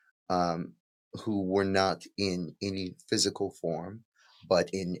elders, um, who were not in any physical form, but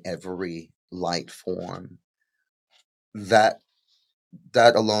in every light form, that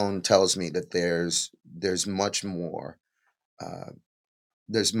that alone tells me that there's much more. Uh,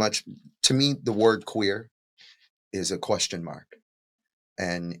 there's much to me. The word queer is a question mark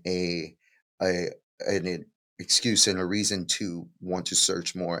and a an excuse and a reason to want to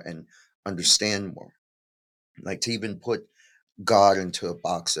search more and understand more. Like to even put God into a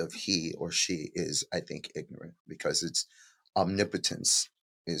box of he or she is, I think, ignorant because it's omnipotence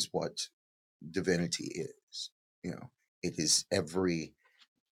is what divinity is. You know, it is every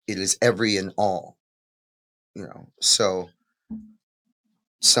it is every and all. So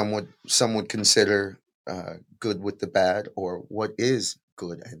some would consider good with the bad, or what is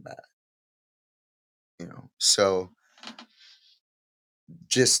good and bad. So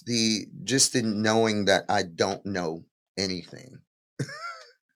just the knowing that I don't know anything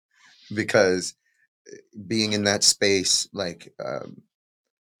because being in that space, like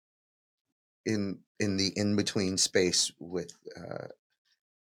in the in between space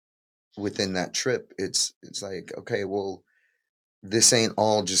within that trip, it's like okay, well, this ain't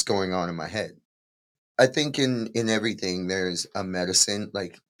all just going on in my head. I think in everything there's a medicine.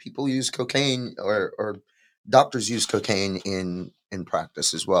 Like people use cocaine, or doctors use cocaine in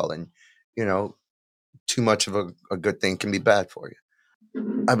practice as well, and you know too much of a good thing can be bad for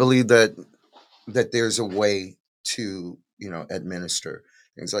you. I believe that there's a way to administer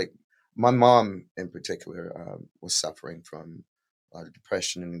things. Like my mom in particular was suffering from a lot of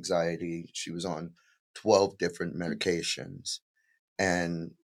depression and anxiety. She was on 12 different medications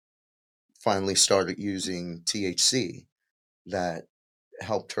and finally started using THC that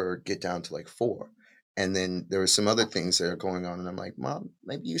helped her get down to like 4. And then there were some other things that are going on, and I'm like, Mom,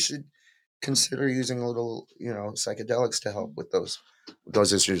 maybe you should consider using a little, psychedelics to help with those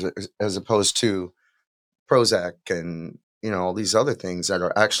issues, as opposed to Prozac and all these other things that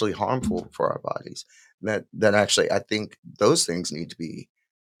are actually harmful for our bodies. That actually, I think those things need to be,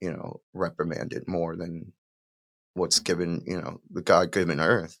 reprimanded more than what's given, the God-given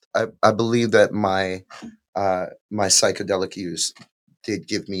earth. I believe that my psychedelic use did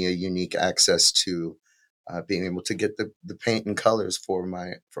give me a unique access to being able to get the paint and colors for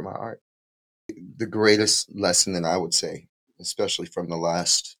my art. The greatest lesson that I would say, especially from the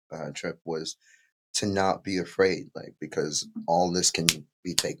last trip, was to not be afraid, like, because all this can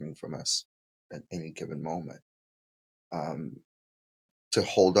be taken from us at any given moment. To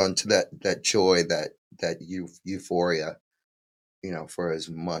hold on to that joy, that euphoria, for as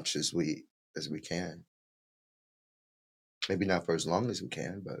much as we can. Maybe not for as long as we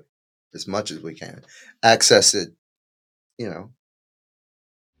can, but as much as we can. Access it, you know,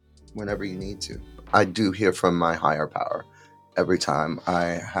 whenever you need to. I do hear from my higher power every time I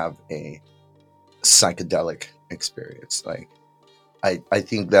have a psychedelic experience. Like, I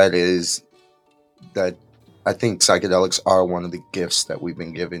think that I think psychedelics are one of the gifts that we've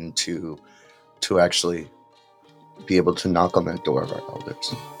been given to actually be able to knock on that door of our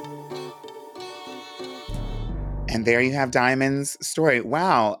elders. And there you have Diamond's story.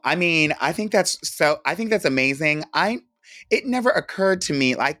 Wow. I mean, I think that's amazing. It never occurred to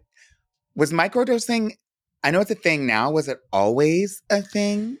me, like, was microdosing, I know it's a thing now. Was it always a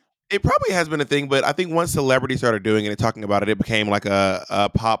thing? It probably has been a thing, but I think once celebrities started doing it and talking about it, it became like a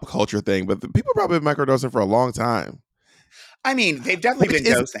pop culture thing. But people probably been microdosing for a long time. I mean, they've definitely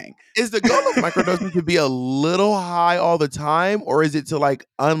been dosing. Is the goal of microdosing to be a little high all the time, or is it to like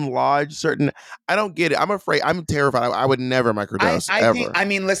unlodge certain? I don't get it. I'm afraid. I'm terrified. I would never microdose ever. I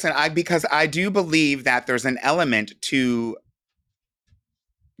mean, listen, because I do believe that there's an element to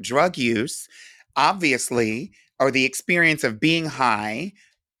drug use, obviously, or the experience of being high,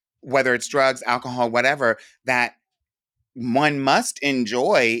 whether it's drugs, alcohol, whatever, that one must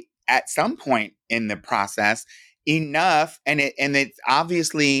enjoy at some point in the process enough, and it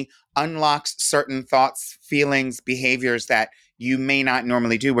obviously unlocks certain thoughts, feelings, behaviors that you may not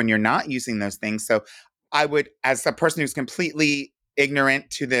normally do when you're not using those things. So I would, as a person who's completely ignorant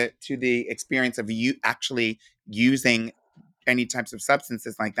to the experience of you actually using any types of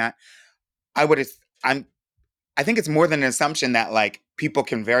substances like that, I think it's more than an assumption that, like, people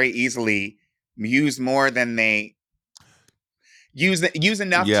can very easily use more than they use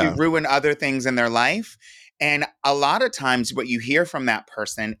enough to ruin other things in their life. And a lot of times what you hear from that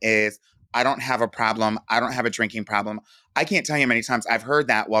person is, I don't have a problem. I don't have a drinking problem. I can't tell you how many times I've heard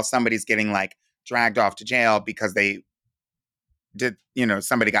that while somebody's getting, like, dragged off to jail because they did,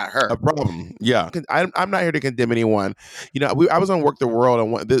 somebody got hurt. A problem. Yeah. I'm not here to condemn anyone. I was on Work the World,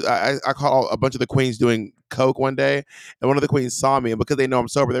 and I caught a bunch of the queens doing coke one day, and one of the queens saw me, and because they know I'm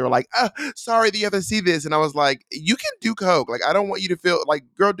sober, they were like, sorry that you have to see this. And I was like, you can do coke. Like, I don't want you to feel like,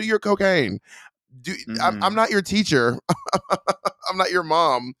 girl, do your cocaine. I'm not your teacher. I'm not your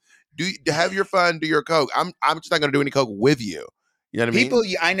mom. Have your fun, do your coke. I'm just not going to do any coke with you. You know what I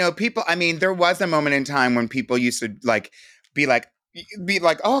mean? I know people. I mean, there was a moment in time when people used to be like,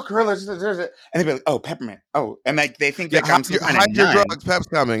 oh, girl, and they'd be like, oh, peppermint, oh, and like they think that I'm some kind of hide your drugs, Pep's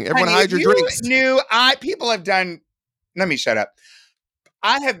coming. Everyone hide your drinks. People have done. Let me shut up.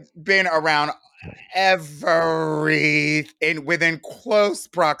 I have been around within close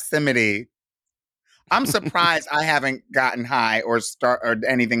proximity. I'm surprised I haven't gotten high or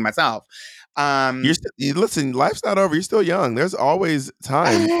anything myself. Listen, life's not over. You're still young. There's always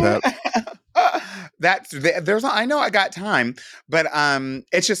time, Pep. I know I got time, but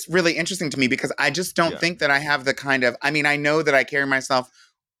it's just really interesting to me because I just don't think that I have the kind of, I mean, I know that I carry myself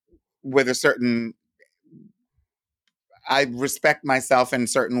with a certain, I respect myself in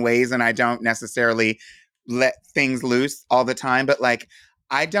certain ways, and I don't necessarily let things loose all the time, but like,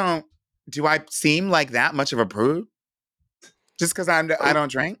 do I seem like that much of a prude? Just because I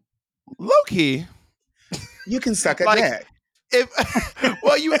don't drink? Low key. You can suck a dick.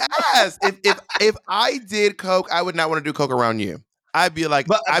 Well, you asked. If I did coke, I would not want to do coke around you. I'd be like,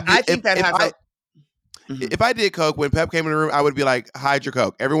 if I did coke, when Pep came in the room, I would be like, hide your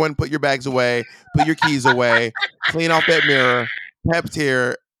coke. Everyone put your bags away, put your keys away, clean off that mirror. Pep's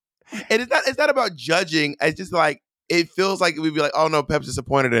here. And it's not about judging. It's just like, it feels like we'd be like, oh no, Pep's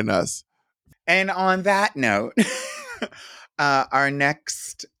disappointed in us. And on that note, our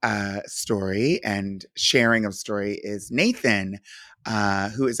next story and sharing of story is Nathan,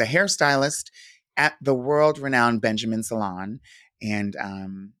 who is a hairstylist at the world-renowned Benjamin Salon. And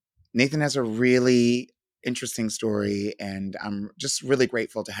Nathan has a really interesting story, and I'm just really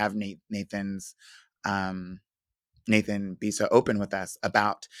grateful to have Nathan be so open with us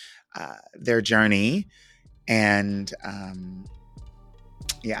about their journey. And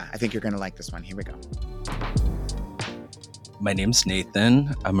yeah, I think you're going to like this one. Here we go. My name's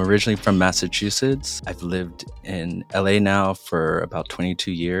Nathan. I'm originally from Massachusetts. I've lived in LA now for about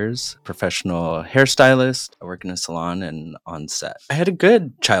 22 years. Professional hairstylist. I work in a salon and on set. I had a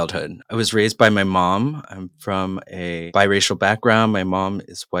good childhood. I was raised by my mom. I'm from a biracial background. My mom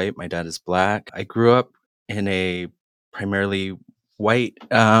is white. My dad is black. I grew up in a primarily white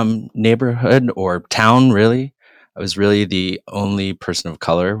neighborhood or town, really. I was really the only person of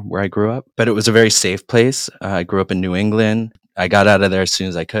color where I grew up, but it was a very safe place. I grew up in New England. I got out of there as soon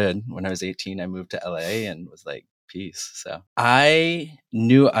as I could. When I was 18, I moved to LA and was like, peace. So I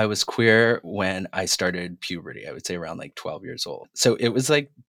knew I was queer when I started puberty. I would say around like 12 years old. So it was like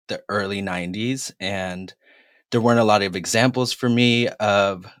the early 90s, and there weren't a lot of examples for me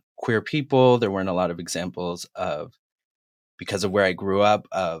of queer people. There weren't a lot of examples of, because of where I grew up,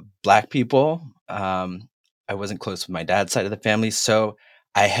 of Black people. I wasn't close with my dad's side of the family. So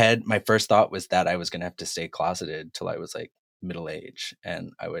my first thought was that I was going to have to stay closeted till I was like middle age,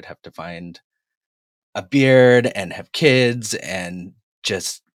 and I would have to find a beard and have kids and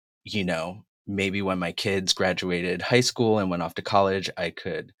just, maybe when my kids graduated high school and went off to college, I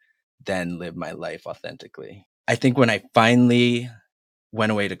could then live my life authentically. I think when I finally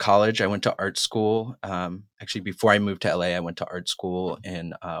went away to college, I went to art school. Actually, before I moved to LA, I went to art school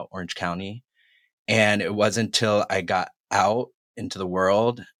in Orange County. And it wasn't until I got out into the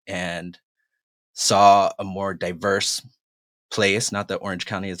world and saw a more diverse place, not that Orange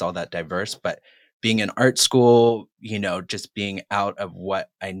County is all that diverse, but being in art school, just being out of what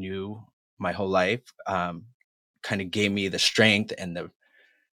I knew my whole life, kind of gave me the strength and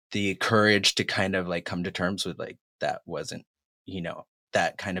the courage to kind of like come to terms with like that wasn't,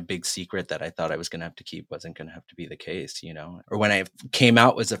 that kind of big secret that I thought I was going to have to keep wasn't going to have to be the case, Or when I came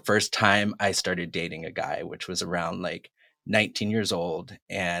out was the first time I started dating a guy, which was around like 19 years old.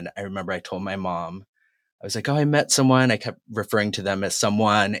 And I remember I told my mom, I was like, oh, I met someone. I kept referring to them as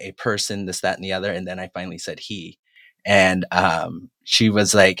someone, a person, this, that, and the other. And then I finally said he. And she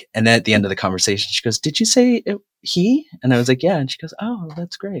was like, and then at the end of the conversation, she goes, did you say he? And I was like, yeah. And she goes, oh,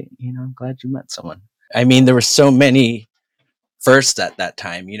 that's great. I'm glad you met someone. I mean, there were so many firsts at that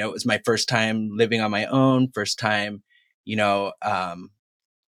time. It was my first time living on my own, first time, I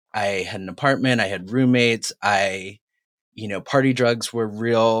had an apartment, I had roommates, party drugs were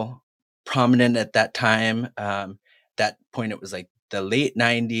real prominent at that time. That point, it was like the late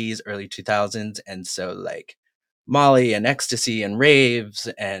 90s, early 2000s. And so like Molly and ecstasy and raves.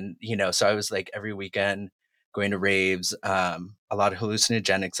 And, so I was like every weekend going to raves, a lot of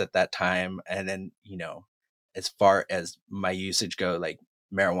hallucinogenics at that time. And then, as far as my usage go, like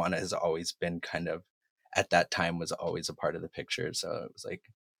marijuana has always been kind of, at that time, was always a part of the picture. So it was like,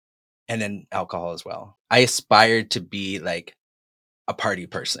 and then alcohol as well. I aspired to be like a party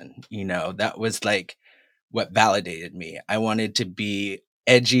person, that was like what validated me. I wanted to be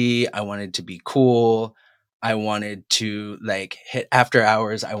edgy. I wanted to be cool. I wanted to like hit after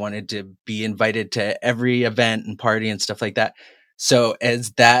hours. I wanted to be invited to every event and party and stuff like that. So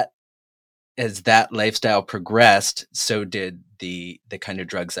as that lifestyle progressed, so did the kind of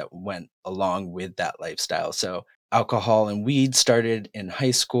drugs that went along with that lifestyle. So alcohol and weed started in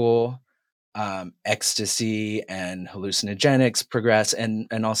high school. Ecstasy and hallucinogenics progress, and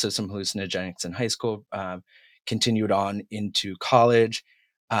also some hallucinogenics in high school, continued on into college.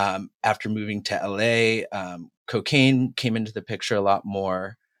 After moving to LA, cocaine came into the picture a lot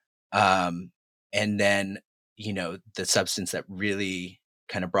more. And then, the substance that really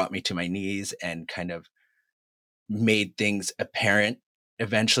kind of brought me to my knees and kind of made things apparent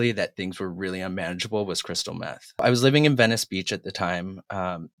eventually that things were really unmanageable was crystal meth. I was living in Venice Beach at the time.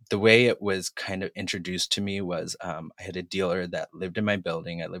 The way it was kind of introduced to me was I had a dealer that lived in my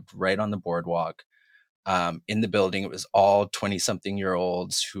building. I lived right on the boardwalk. In the building, it was all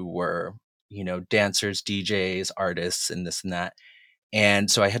 20-something-year-olds who were, dancers, DJs, artists, and this and that.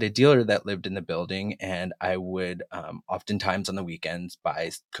 And so I had a dealer that lived in the building, and I would oftentimes on the weekends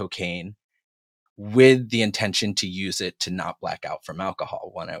buy cocaine with the intention to use it to not black out from alcohol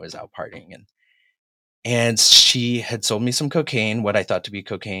when I was out partying. And she had sold me some cocaine, what I thought to be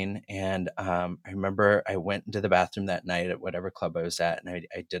cocaine. And I remember I went into the bathroom that night at whatever club I was at, and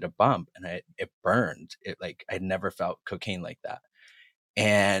I did a bump, and it burned. It like I'd never felt cocaine like that.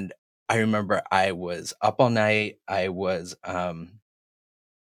 And I remember I was up all night. I was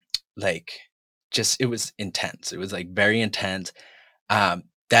like it was intense. It was like very intense.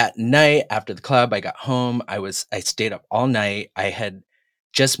 That night after the club, I got home. I stayed up all night. I had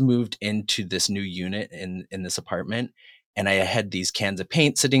just moved into this new unit in this apartment, and I had these cans of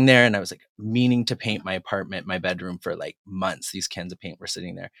paint sitting there, and I was like meaning to paint my apartment, my bedroom for like months. These cans of paint were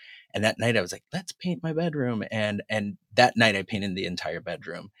sitting there. And that night I was like, let's paint my bedroom. And that night I painted the entire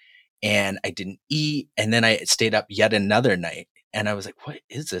bedroom, and I didn't eat. And then I stayed up yet another night, and I was like, what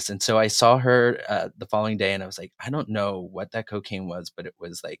is this? And so I saw her the following day, and I was like, I don't know what that cocaine was, but it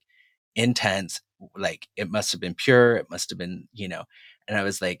was like intense. Like it must have been pure. It must have been, and I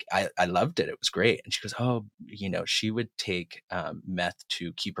was like, I loved it. It was great. And she goes, oh, she would take meth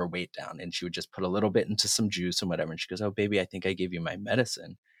to keep her weight down, and she would just put a little bit into some juice and whatever. And she goes, oh, baby, I think I gave you my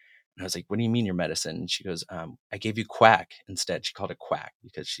medicine. And I was like, what do you mean your medicine? And she goes, I gave you quack instead. She called it quack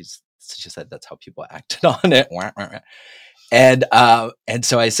because she said that's how people acted on it. And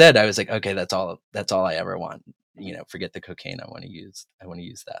so I said, I was like, okay, that's all I ever want. Forget the cocaine. I want to use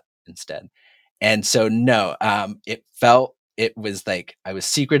that instead. And so no, it was like I was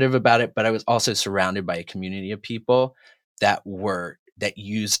secretive about it, but I was also surrounded by a community of people that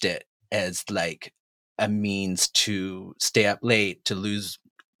used it as like a means to stay up late, to lose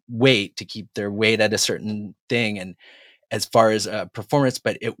weight, to keep their weight at a certain thing. And as far as performance,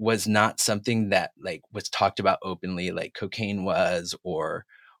 but it was not something that like was talked about openly like cocaine was, or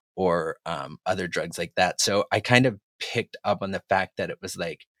other drugs like that. So I kind of picked up on the fact that it was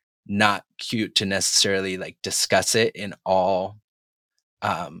like not cute to necessarily like discuss it in all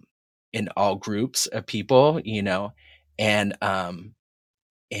groups of people, and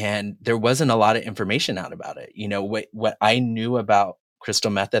there wasn't a lot of information out about it. What I knew about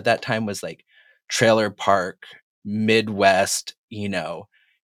crystal meth at that time was like trailer park, Midwest,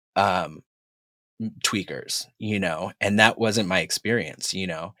 tweakers, and that wasn't my experience,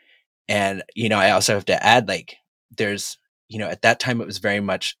 and, I also have to add, like, there's, at that time it was very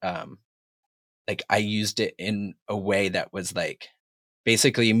much, like I used it in a way that was like,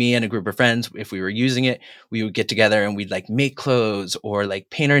 basically me and a group of friends, if we were using it, we would get together and we'd like make clothes or like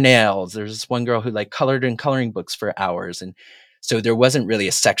paint our nails. There's this one girl who like colored in coloring books for hours. And so there wasn't really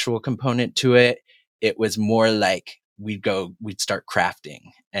a sexual component to it. It was more like we'd start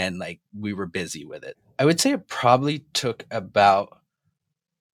crafting, and like we were busy with it. I would say it probably took about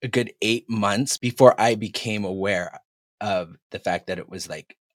a good 8 months before I became aware of the fact that it was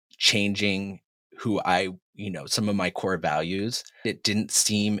like changing who some of my core values. It didn't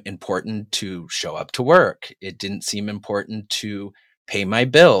seem important to show up to work. It didn't seem important to pay my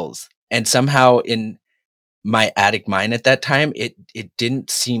bills. And somehow in my addict mind at that time, it didn't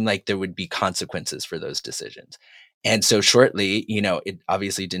seem like there would be consequences for those decisions. And so shortly, it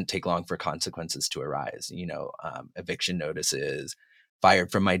obviously didn't take long for consequences to arise, eviction notices,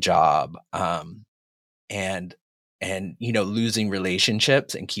 fired from my job, and losing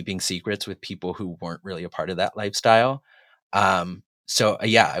relationships and keeping secrets with people who weren't really a part of that lifestyle. So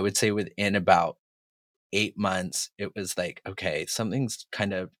yeah, I would say within about 8 months, it was like, okay, something's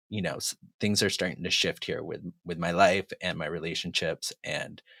kind of, things are starting to shift here with my life and my relationships,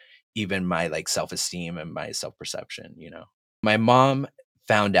 and even my like self-esteem and my self-perception. My mom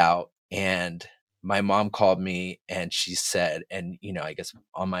found out, and my mom called me and she said, and I guess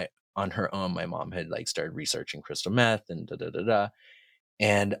on her own, my mom had like started researching crystal meth and da da da da.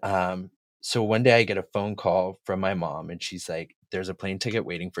 And so one day I get a phone call from my mom, and she's like, there's a plane ticket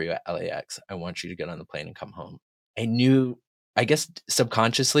waiting for you at LAX. I want you to get on the plane and come home. I knew, I guess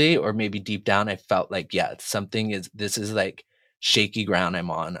subconsciously or maybe deep down, I felt like, yeah, this is like shaky ground I'm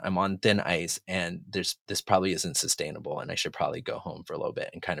on thin ice, and this probably isn't sustainable, and I should probably go home for a little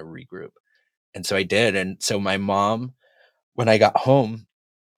bit and kind of regroup. And so I did. And so my mom, when I got home,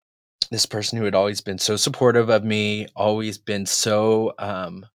 this person who had always been so supportive of me, always been so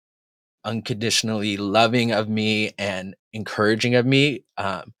unconditionally loving of me and encouraging of me,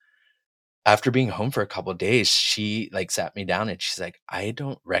 after being home for a couple of days, she like sat me down and she's like, I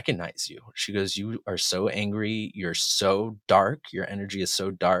don't recognize you. She goes, you are so angry, you're so dark, your energy is so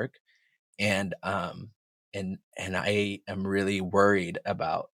dark, and I am really worried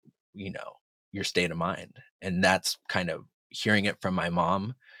about your state of mind. And that's kind of, hearing it from my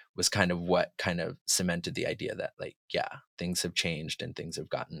mom was kind of what kind of cemented the idea that like, yeah, things have changed and things have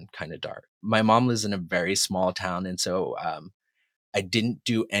gotten kind of dark. My mom lives in a very small town, and so I didn't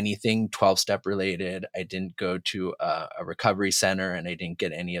do anything 12-step related. I didn't go to a recovery center, and I didn't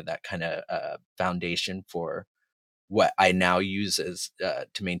get any of that kind of foundation for what I now use as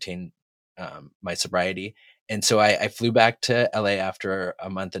to maintain my sobriety. And so I flew back to LA after a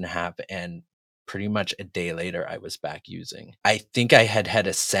month and a half, and pretty much a day later, I was back using. I think I had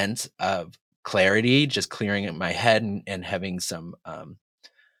a sense of clarity, just clearing in my head and having some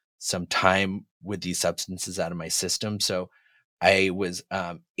time with these substances out of my system. So I was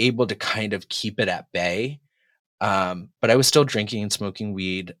able to kind of keep it at bay. But I was still drinking and smoking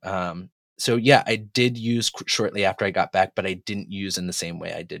weed. So yeah, I did use shortly after I got back, but I didn't use in the same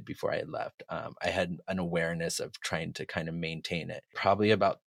way I did before I had left. I had an awareness of trying to kind of maintain it. Probably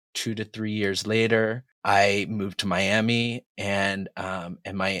about 2 to 3 years later, I moved to Miami, and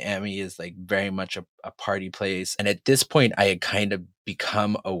Miami is like very much a party place. And at this point, I had kind of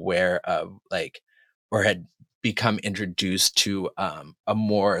become aware of like, or had become introduced to a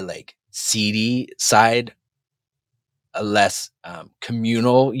more like seedy side, a less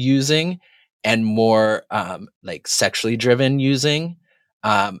communal using, and more like sexually driven using.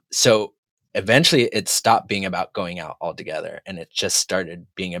 So eventually it stopped being about going out altogether, and it just started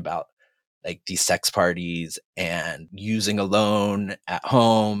being about like these sex parties and using alone at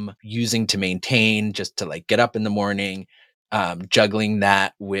home, using to maintain, just to like get up in the morning, juggling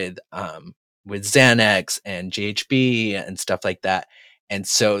that with Xanax and GHB and stuff like that. And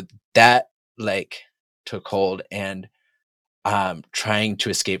so that like took hold, and trying to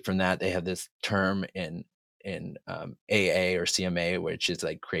escape from that. They have this term in AA or CMA, which is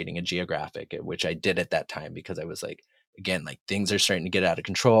like creating a geographic, which I did at that time because I was like, again, like things are starting to get out of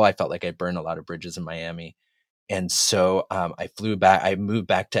control. I felt like I burned a lot of bridges in Miami. And so I moved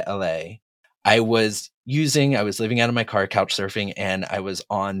back to LA. I was living out of my car, couch surfing, and I was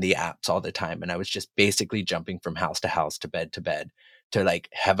on the apps all the time. And I was just basically jumping from house to house, to bed to like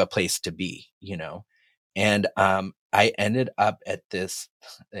have a place to be, you know? And I ended up at this,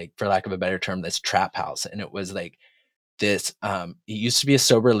 like, for lack of a better term, this trap house. And it was like this, it used to be a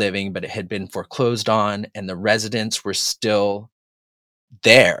sober living, but it had been foreclosed on, and the residents were still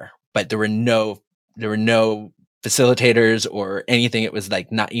there, but there were no facilitators or anything. It was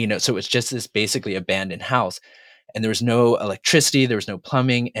like not, so it was just this basically abandoned house, and there was no electricity, there was no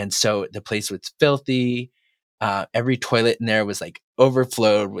plumbing. And so the place was filthy. Every toilet in there was like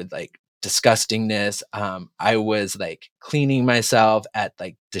overflowed with like disgustingness. I was like cleaning myself at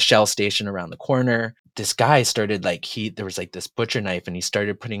like the Shell station around the corner. This guy started like, there was like this butcher knife, and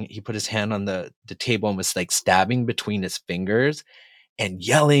he put his hand on the table and was like stabbing between his fingers and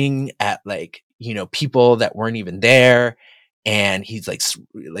yelling at like, people that weren't even there. And he's like,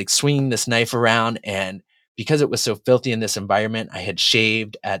 like swinging this knife around. And because it was so filthy in this environment, I had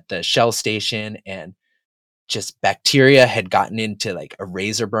shaved at the Shell station, and just bacteria had gotten into like a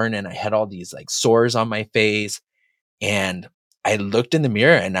razor burn, and I had all these like sores on my face. And I looked in the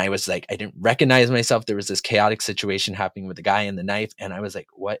mirror, and I was like, I didn't recognize myself. There was this chaotic situation happening with the guy and the knife. And I was like,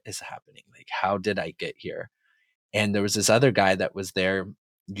 what is happening? Like, how did I get here? And there was this other guy that was there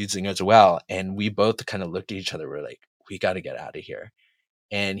using as well. And we both kind of looked at each other. We're like, we got to get out of here.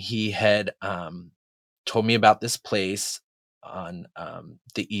 And he had told me about this place on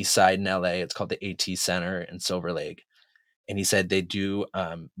the east side in LA. It's called the AT Center in Silver Lake. And he said they do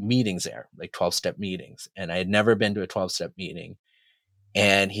meetings there, like 12-step meetings. And I had never been to a 12-step meeting.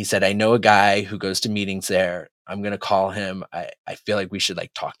 And he said, I know a guy who goes to meetings there. I'm going to call him. I feel like we should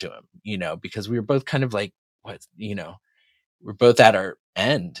like talk to him, because we were both kind of like, we're both at our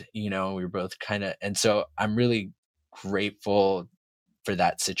end, we were both kind of, and so I'm really grateful for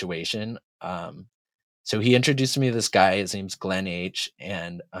that situation. So he introduced me to this guy. His name's Glenn H.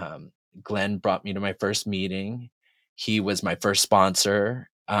 And Glenn brought me to my first meeting. He was my first sponsor.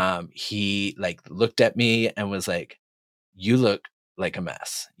 He like looked at me and was like, you look like a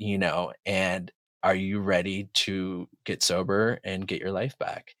mess, and are you ready to get sober and get your life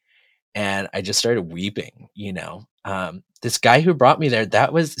back? And I just started weeping. This guy who brought me there,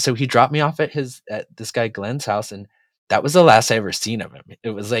 so he dropped me off at this guy Glenn's house, and that was the last I ever seen of him.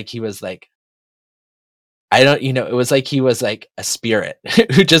 It was like he was like, it was like he was like a spirit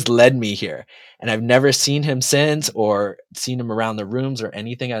who just led me here. And I've never seen him since, or seen him around the rooms or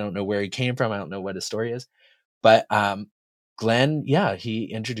anything. I don't know where he came from. I don't know what his story is. But Glenn, yeah, he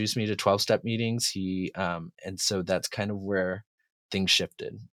introduced me to 12-step meetings. And so that's kind of where things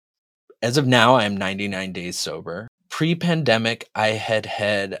shifted. As of now, I'm 99 days sober. Pre-pandemic, I had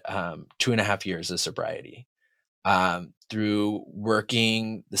 2.5 years of sobriety, through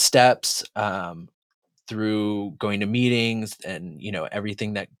working the steps, through going to meetings, and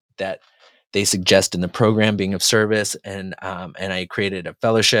everything that they suggest in the program, being of service. And I created a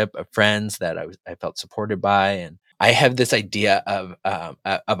fellowship of friends that I felt supported by. And I have this idea of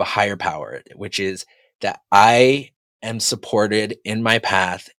a higher power, which is that I am supported in my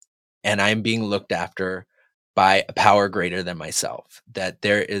path, and I'm being looked after by a power greater than myself, that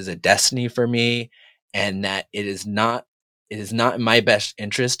there is a destiny for me, and that it is not it is not in my best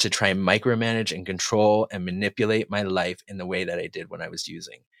interest to try and micromanage and control and manipulate my life in the way that I did when I was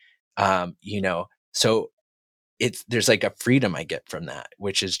using. So there's like a freedom I get from that,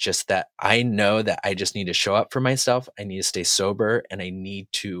 which is just that I know that I just need to show up for myself. I need to stay sober, and I need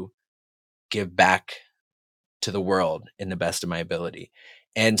to give back to the world in the best of my ability.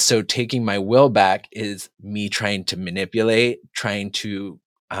 And so taking my will back is me trying to manipulate, trying to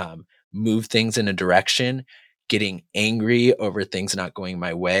move things in a direction, getting angry over things not going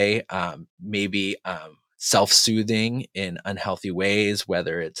my way, maybe self-soothing in unhealthy ways,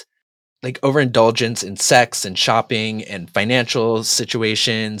 whether it's like overindulgence in sex and shopping and financial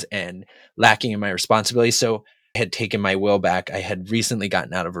situations and lacking in my responsibility. So I had taken my will back. I had recently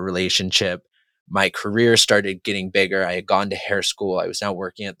gotten out of a relationship. My career started getting bigger. I had gone to hair school. I was now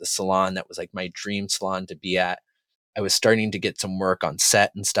working at the salon that was like my dream salon to be at. I was starting to get some work on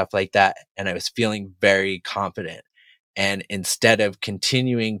set and stuff like that. And I was feeling very confident. And instead of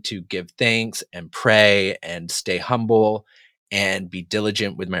continuing to give thanks and pray and stay humble and be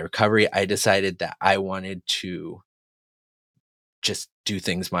diligent with my recovery, I decided that I wanted to just do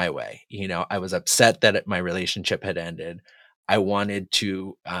things my way. I was upset that my relationship had ended. I wanted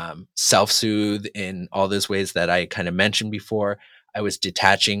to self-soothe in all those ways that I kind of mentioned before. I was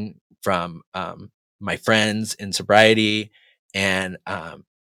detaching from my friends in sobriety, and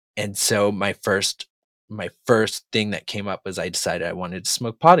so my first thing that came up was I decided I wanted to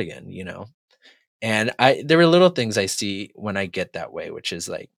smoke pot again. And there were little things I see when I get that way, which is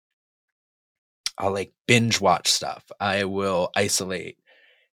like I'll like binge watch stuff. I will isolate.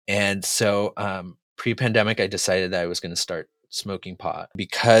 And so pre-pandemic, I decided that I was going to start smoking pot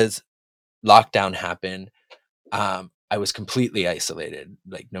because lockdown happened. I was completely isolated,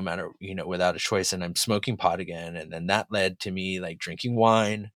 like no matter, without a choice. And I'm smoking pot again. And then that led to me like drinking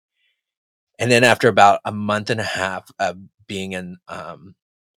wine. And then after about a month and a half of being in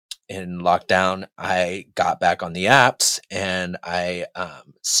lockdown, I got back on the apps, and I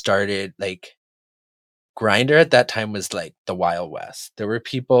started like Grinder at that time was like the Wild West. There were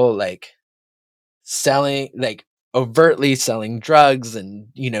people like selling, like overtly selling drugs and,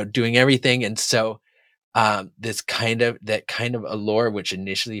 doing everything. And so that kind of allure, which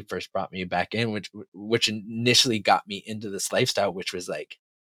initially first brought me back in, which initially got me into this lifestyle, which was like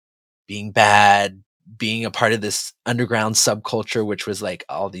being bad, being a part of this underground subculture, which was like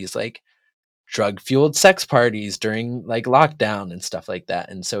all these like drug fueled sex parties during like lockdown and stuff like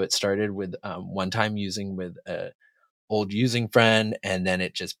that. And so it started with one time using with a old using friend, and then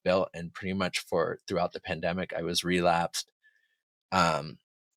it just built, and pretty much for throughout the pandemic I was relapsed.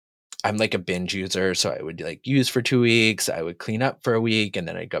 I'm like a binge user, so I would like use for 2 weeks, I would clean up for a week, and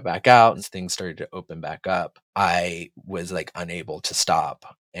then I'd go back out. As things started to open back up, I was like unable to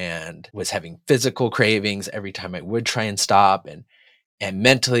stop and was having physical cravings every time I would try and stop, and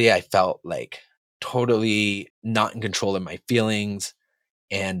mentally I felt like totally not in control of my feelings.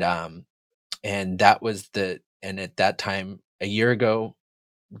 And that was and at that time a year ago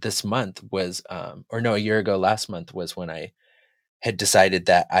this month was or no, a year ago last month was when I had decided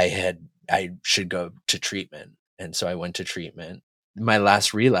that I should go to treatment. And so I went to treatment. My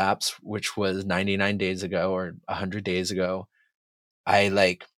last relapse, which was 99 days ago or 100 days ago, I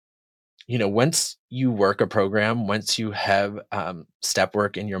like, once you work a program, once you have step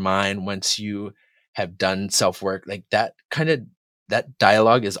work in your mind, once you have done self work, like that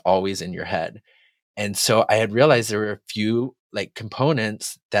dialogue is always in your head. And so I had realized there were a few like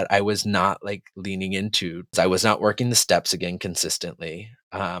components that I was not like leaning into. I was not working the steps again consistently.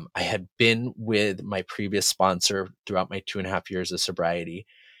 I had been with my previous sponsor throughout my 2.5 years of sobriety,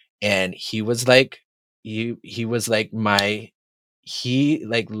 and he was like, he was like he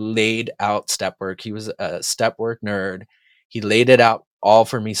like laid out step work. He was a step work nerd. He laid it out all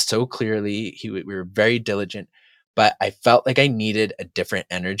for me so clearly. We were very diligent, but I felt like I needed a different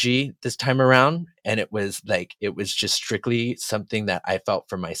energy this time around. And it was just strictly something that I felt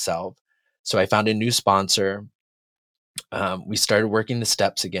for myself. So I found a new sponsor. We started working the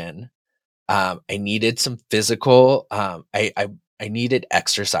steps again. I needed some physical, I needed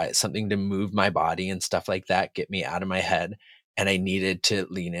exercise, something to move my body and stuff like that, get me out of my head. And I needed to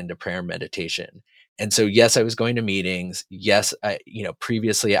lean into prayer and meditation. And so, yes, I was going to meetings. Yes,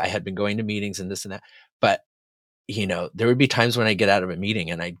 previously I had been going to meetings and this and that, but there would be times when I get out of a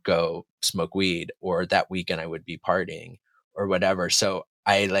meeting and I'd go smoke weed, or that weekend I would be partying or whatever. So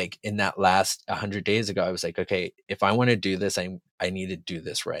I like in that last 100 days ago, I was like, okay, if I want to do this, I need to do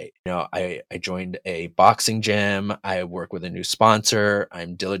this right. I joined a boxing gym. I work with a new sponsor.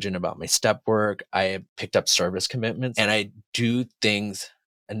 I'm diligent about my step work. I have picked up service commitments, and I do things.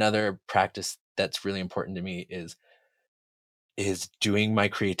 Another practice that's really important to me is is doing my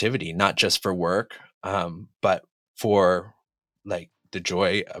creativity, not just for work, but for like the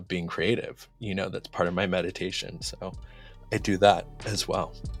joy of being creative. That's part of my meditation. So I do that as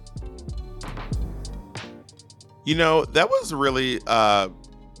well. That was really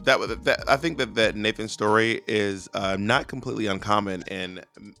that I think that Nathan's story is not completely uncommon, and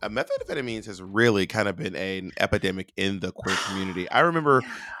methamphetamines has really kind of been an epidemic in the queer community. I remember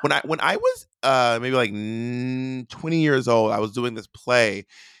when I was maybe like 20 years old, I was doing this play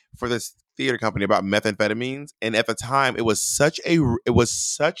for this theater company about methamphetamines, and at the time it was such a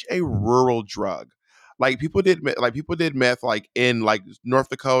rural drug. Like people did meth like in like North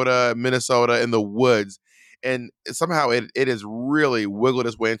Dakota, Minnesota, in the woods, and somehow it has really wiggled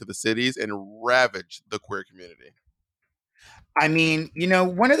its way into the cities and ravaged the queer community. I mean,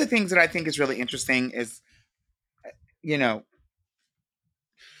 one of the things that I think is really interesting is,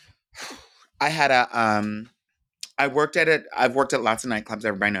 I had I've worked at lots of nightclubs,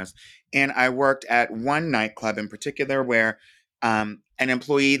 everybody knows. And I worked at one nightclub in particular where an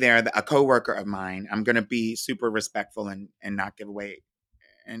employee there, a coworker of mine, I'm going to be super respectful and not give away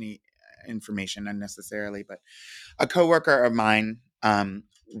any information unnecessarily, but a coworker of mine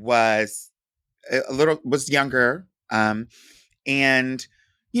was was younger, and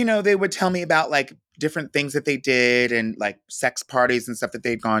they would tell me about like different things that they did and like sex parties and stuff that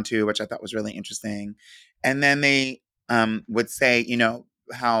they'd gone to, which I thought was really interesting. And then they would say,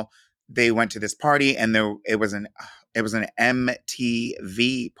 how they went to this party and it was an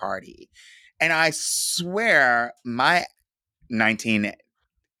MTV party, and I swear my 1980s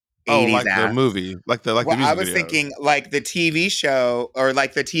like the movie, like the well, I music was videos. thinking like the TV show or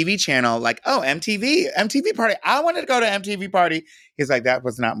like the TV channel, like, oh, MTV party. I wanted to go to MTV party. He's like, that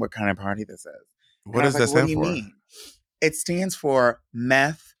was not what kind of party this is. What And I was does like, that what do stand you for? mean? It stands for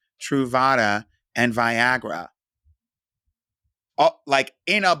meth, Truvada, and Viagra. Like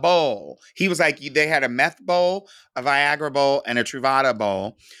in a bowl. He was like, they had a meth bowl, a Viagra bowl, and a Truvada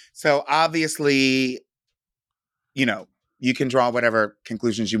bowl. So obviously, you can draw whatever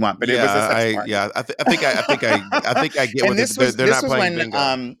conclusions you want, but it was a sex party. I think I get And what they're this not was playing when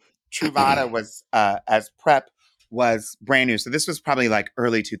bingo. Truvada was as PrEP was brand new. So this was probably like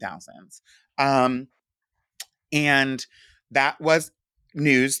early 2000s. And that was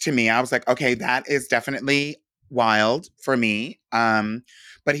news to me. I was like, okay, that is definitely wild for me.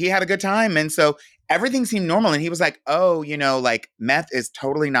 But he had a good time. And so everything seemed normal. And he was like, oh, like meth is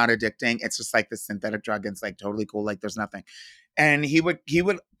totally not addicting. It's just like this synthetic drug. It's like totally cool. Like there's nothing. And he would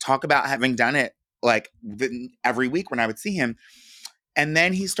talk about having done it like every week when I would see him. And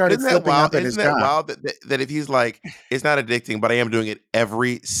then he started slipping up at his Isn't that job. wild that if he's like, it's not addicting, but I am doing it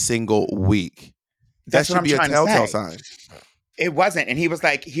every single week. That's That what should I'm be a trying to telltale say. sign. It wasn't. And he was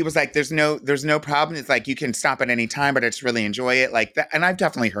like, there's no problem. It's like, you can stop at any time, but I just really enjoy it. Like that. And I've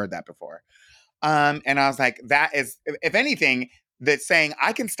definitely heard that before. And I was like, that is, if anything, that saying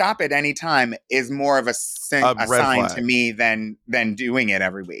I can stop at any time is more of a Red sign to flag. me than doing it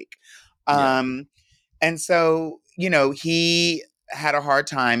every week. Yeah. And so, he had a hard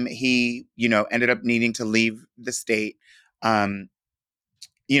time. He, ended up needing to leave the state. Going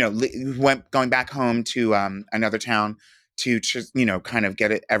back home to another town to just, kind of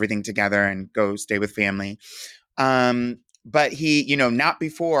get everything together and go stay with family. But he, not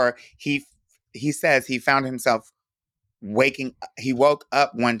before he says he found himself he woke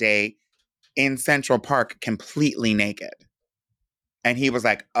up one day in Central Park completely naked. And he was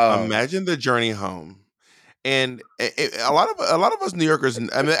like, oh. Imagine the journey home. And a lot of us New Yorkers, I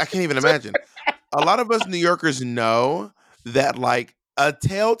mean, I can't even imagine. A lot of us New Yorkers know that like a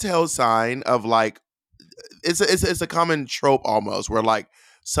telltale sign of like it's a common trope almost where like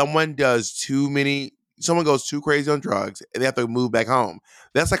someone goes too crazy on drugs and they have to move back home.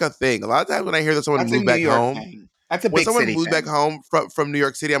 That's like a thing. A lot of times when I hear that someone That's a moved New back York home, thing. That's a when big someone city moves back thing. home from New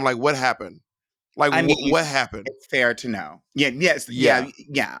York City, I'm like, what happened? Like, I mean, what happened? it's fair to know. Yeah. Yes. Yeah.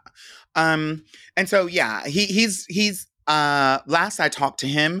 Yeah. And so, yeah, he's last I talked to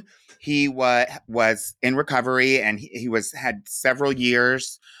him, he was in recovery and he had several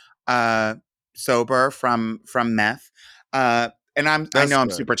years sober from meth. And I That's know I'm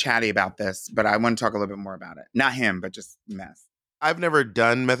good. super chatty about this, but I want to talk a little bit more about it. Not him, but just meth. I've never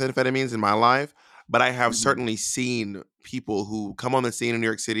done methamphetamines in my life, but I have Mhm. certainly seen people who come on the scene in New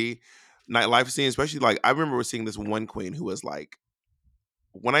York City, nightlife scene, especially like I remember seeing this one queen who was like,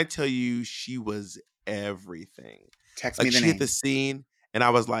 when I tell you she was everything. Text Like me the she hit name. the scene and I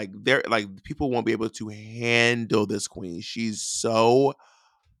was like, there like people won't be able to handle this queen. She's so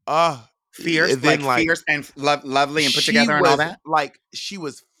Fierce, then like fierce and lovely and put she together and all was that. like she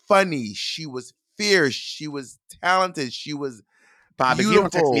was funny, she was fierce. She was talented. She was Bob, if you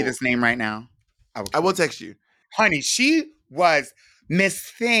don't text me beautiful. this name right now, I will I kill will you. text you. Honey, she was Miss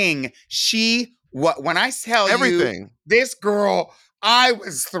Thing. When I tell you Everything. this girl, I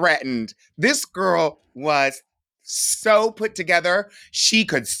was threatened. This girl was so put together. She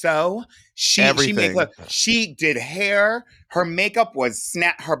could sew. She Everything. she did hair. Her makeup was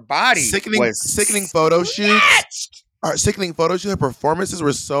her body Sickening was photo shoots. snatched. Our sickening photo shoot. Her performances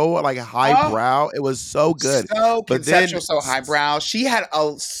were so like highbrow. It was so good. So But then conceptual, so highbrow. She had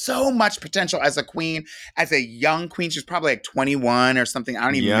so much potential as a queen, as a young queen. She was probably like 21 or something. I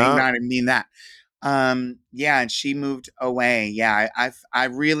don't even Yeah. not even mean that. Yeah, and she moved away. Yeah, I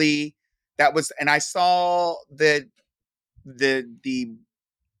really that was, and I saw the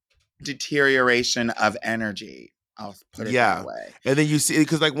deterioration of energy. I'll put it that way. And then you see,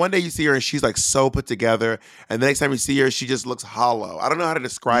 because like one day you see her and she's like so put together, and the next time you see her, she just looks hollow. I don't know how to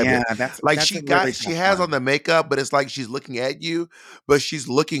describe Yeah, it. that's Like a she really has tough on the makeup, but it's like she's looking at you, but she's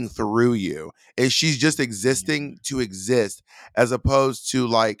looking through you, and she's just existing to exist, as opposed to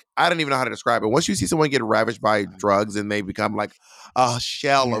like I don't even know how to describe it. Once you see someone get ravaged by drugs and they become like a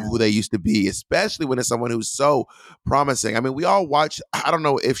shell of who they used to be, especially when it's someone who's so promising. I mean, we all watch. I don't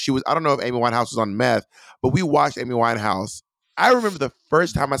know if Amy Winehouse was on meth, but we watched Amy Winehouse. I remember the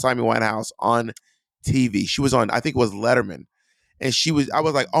first time I saw Amy Winehouse on TV. She was on, I think it was Letterman. And I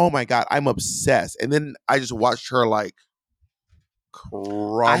was like, oh my God, I'm obsessed. And then I just watched her like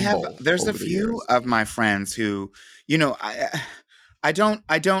crumble. There's a over the few years. of my friends who, you know, I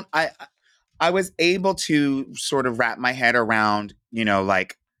was able to sort of wrap my head around, you know,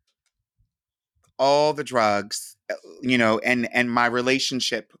 like all the drugs, you know, and my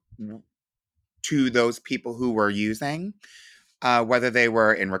relationship to those people who were using, whether they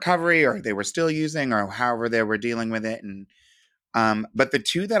were in recovery or they were still using or however they were dealing with it. And but the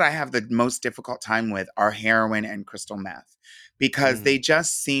two that I have the most difficult time with are heroin and crystal meth, because they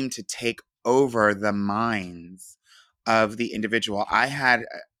just seem to take over the minds of the individual. I had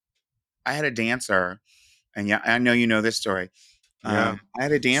a dancer, and yeah, I know you know this story. Yeah. I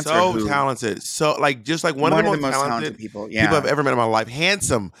had a dancer So who talented. So like just like one of the most talented people. people Yeah. I've ever met in my life.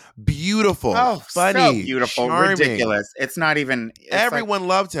 Handsome, beautiful, Oh, so funny, beautiful, charming. ridiculous. It's not even. It's like, Everyone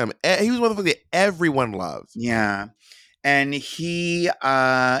loved him. He was one of the things that everyone loved. yeah. And he,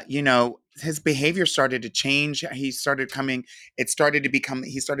 you know, his behavior started to change. He started become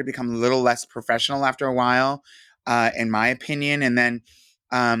a little less professional after a while, in my opinion. And then,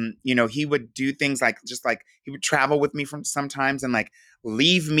 you know, he would do things like, just like he would travel with me from sometimes and like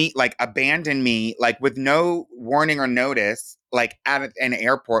leave me, like abandon me, like with no warning or notice, like at an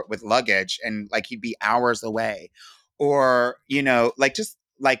airport with luggage, and like he'd be hours away, or, you know,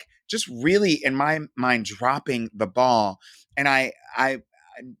 just really in my mind dropping the ball. And I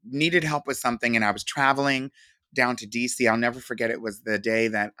needed help with something, and I was traveling down to DC. I'll never forget, it was the day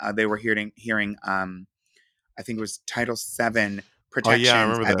that they were hearing I think it was Title VII protections I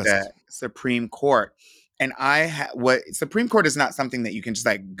remember at this. the Supreme Court. And what Supreme Court is not something that you can just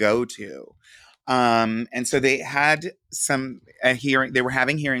like go to. And so they had they were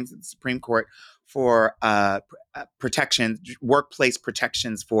having hearings at the Supreme Court for workplace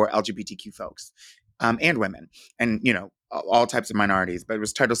protections for LGBTQ folks, and women, and, you know, all types of minorities. But it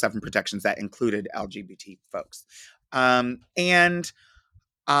was Title VII protections that included LGBT folks. And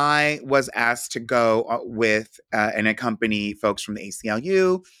I was asked to go with and accompany folks from the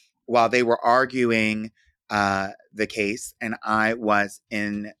ACLU while they were arguing the case, and I was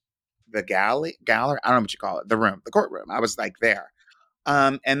in the gallery. I don't know what you call it, the courtroom. I was like there.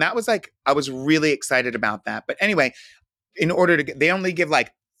 And that was like, I was really excited about that. But anyway, in order to they only give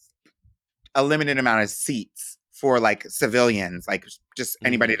like a limited amount of seats for like civilians, like just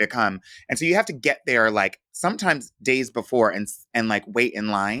anybody to come. And so you have to get there like sometimes days before and like wait in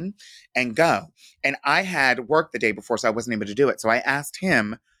line and go. And I had worked the day before, so I wasn't able to do it. So I asked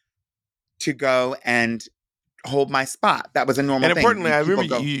him to go and hold my spot. That was a normal thing. And importantly, I People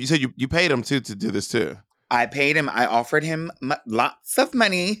remember you said you paid him to do this too. I paid him. I offered him lots of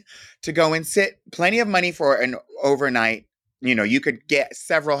money to go and sit. Plenty of money for an overnight. You know, you could get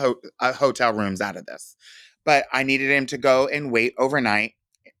several hotel rooms out of this. But I needed him to go and wait overnight.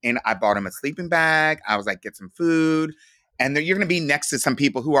 And I bought him a sleeping bag. I was like, get some food. And you're going to be next to some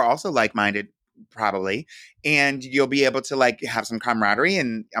people who are also like-minded, probably. And you'll be able to like have some camaraderie.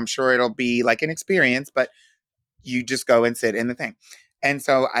 And I'm sure it'll be like an experience. But you just go and sit in the thing. And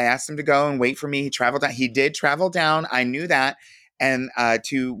so I asked him to go and wait for me. He traveled down. He did travel down. I knew that. And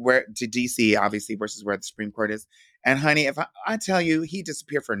to DC, obviously, versus where the Supreme Court is. And honey, if I tell you, he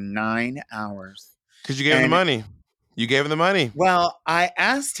disappeared for 9 hours. Because you gave him the money. You gave him the money. Well, I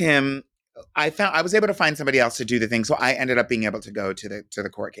asked him, I was able to find somebody else to do the thing, so I ended up being able to go to the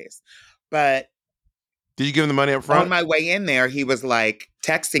court case. But Did you give him the money up on front? my way in there, he was like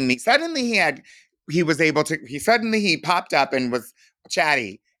texting me. Suddenly he popped up and was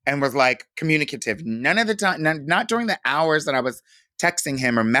chatty and was like communicative. None of the time, not during the hours that I was texting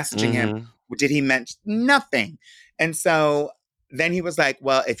him or messaging him Mhm. did he mention nothing. And so then he was like,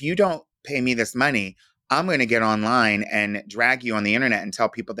 well, if you don't pay me this money, I'm going to get online and drag you on the internet and tell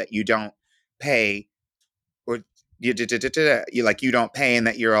people that you don't pay, or you don't pay, and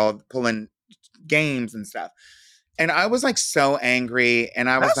that you're all pulling games and stuff. And I was like so angry, and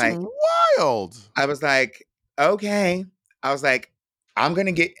That's wild. I was like, okay. I was like,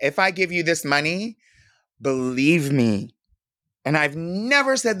 if I give you this money, believe me. And I've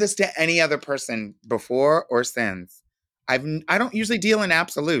never said this to any other person before or since. I don't usually deal in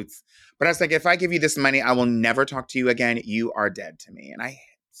absolutes, but I was like, if I give you this money, I will never talk to you again. You are dead to me. And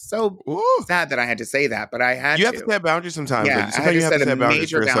so Ooh. sad that I had to say that, but I had You have to set boundaries sometimes. Yeah, Like, I sometimes had you to have to set a set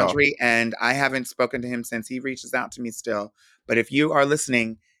boundaries for major yourself. boundary, and I haven't spoken to him since. He reaches out to me still. But if you are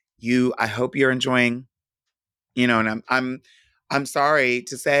listening, I hope you're enjoying, and I'm sorry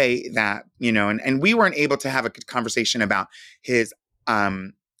to say that, and we weren't able to have a conversation about his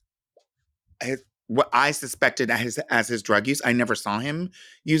um what I suspected as his drug use. I never saw him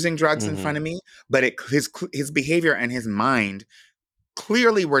using drugs in front of me, but his behavior and his mind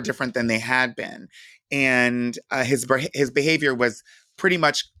clearly were different than they had been, and his behavior was pretty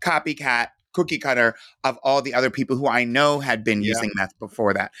much copycat, cookie cutter of all the other people who I know had been Yeah. using meth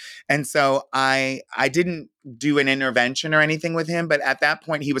before that. And so I didn't do an intervention or anything with him, but at that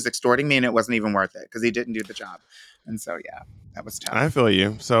point he was extorting me, and it wasn't even worth it because he didn't do the job. And so yeah, that was tough. I feel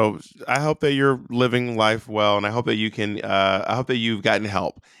you. So I hope that you're living life well, and I hope that you can. I hope that you've gotten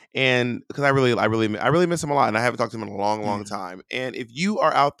help, and because I really miss him a lot, and I haven't talked to him in a long, long time. And if you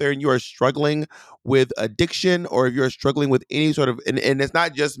are out there and you are struggling with addiction, or if you're struggling with any sort of, and it's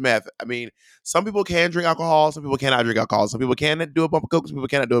not just meth. I mean, some people can drink alcohol, some people cannot drink alcohol, some people can do a bump of coke, some people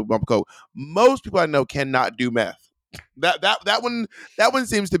cannot do a bump of coke. Most people I know cannot do meth. That one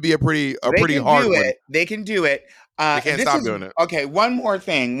seems to be a pretty hard one. They can do it. They can't stop doing it. Okay, one more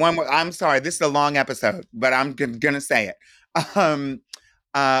thing. I'm sorry, this is a long episode, but I'm gonna say it.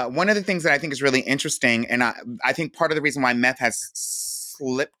 One of the things that I think is really interesting, and I think part of the reason why meth has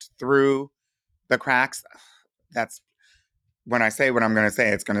slipped through the cracks, that's when I say what I'm going to say,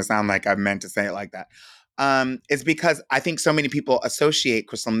 it's going to sound like I meant to say it like that. Is because I think so many people associate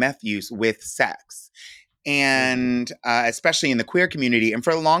crystal meth use with sex. And especially in the queer community. And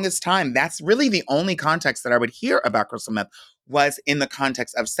for the longest time, that's really the only context that I would hear about crystal meth was in the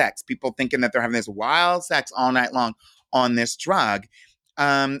context of sex. People thinking that they're having this wild sex all night long on this drug.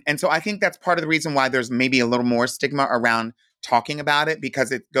 And so I think that's part of the reason why there's maybe a little more stigma around talking about it,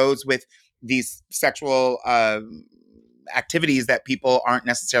 because it goes with these sexual activities that people aren't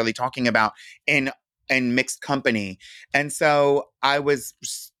necessarily talking about in mixed company. And so I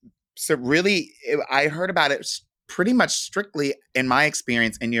heard about it pretty much strictly, in my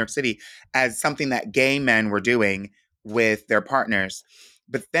experience in New York City, as something that gay men were doing with their partners.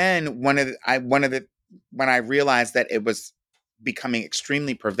 But then when I realized that it was becoming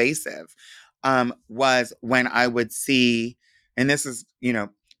extremely pervasive, was when I would see, and this is,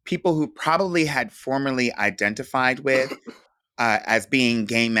 people who probably had formerly identified with as being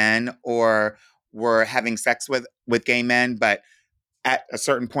gay men, or were having sex with gay men, but at a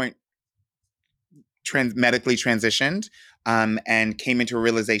certain point medically transitioned and came into a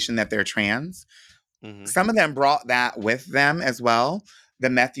realization that they're trans. Mm-hmm. Some of them brought that with them as well, the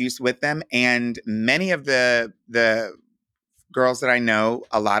meth use with them. And many of the girls that I know,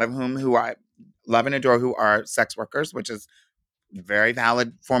 a lot of whom who I love and adore, who are sex workers, which is a very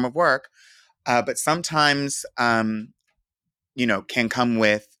valid form of work, but sometimes, can come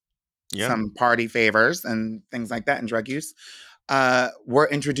with some party favors and things like that, and drug use. We're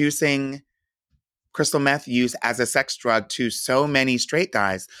introducing crystal meth use as a sex drug to so many straight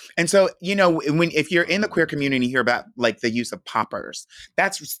guys. And so, if you're in the queer community, you hear about like the use of poppers.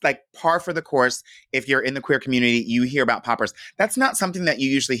 That's like par for the course. If you're in the queer community, you hear about poppers. That's not something that you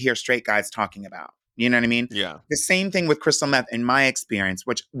usually hear straight guys talking about. You know what I mean? Yeah. The same thing with crystal meth in my experience,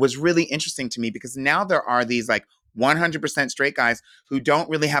 which was really interesting to me, because now there are these like 100% straight guys who don't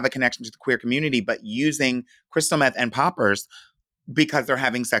really have a connection to the queer community, but using crystal meth and poppers because they're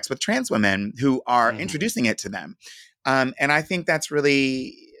having sex with trans women who are introducing it to them. And I think that's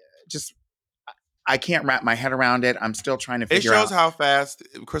really just, I can't wrap my head around it. I'm still trying to figure out. It shows how fast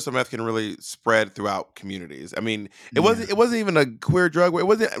crystal meth can really spread throughout communities. I mean, it wasn't even a queer drug. It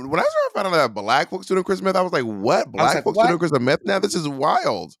wasn't. When I started finding out that black folks doing crystal meth, I was like, what? Black folks doing crystal meth now? This is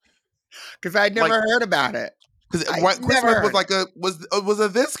wild. Because I'd never heard about it. Because I Chris never Smith was heard like was a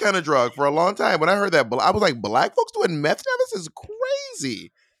this kind of drug for a long time. When I heard that, I was like, black folks doing meth now? This is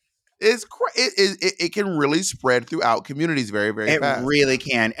crazy. It can really spread throughout communities very, very It fast. really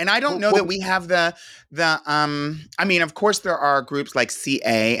can. And I don't know that we have the I mean, of course there are groups like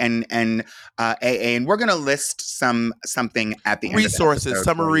CA and AA, and we're gonna list something at the end Resources, of the episode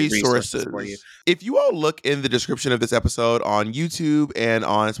summer for you, resources. for you. If you all look in the description of this episode on YouTube and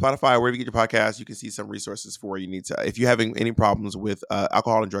on Spotify, wherever you get your podcasts, you can see some resources for where you need to. If you're having any problems with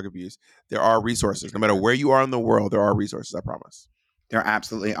alcohol and drug abuse, there are resources. No matter where you are in the world, there are resources, I promise. There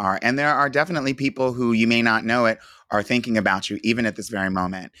absolutely are. And there are definitely people who, you may not know it, are thinking about you even at this very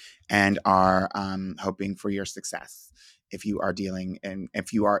moment and are hoping for your success if you are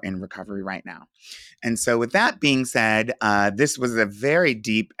if you are in recovery right now. And so with that being said, this was a very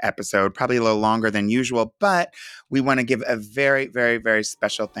deep episode, probably a little longer than usual, but we want to give a very, very, very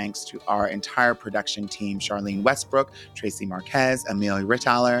special thanks to our entire production team, Charlene Westbrook, Tracy Marquez, Amelia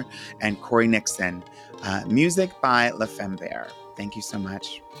Rittaler, and Corey Nixon. Music by La Femme Bear. Thank you so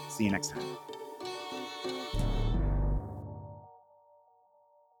much. See you next time.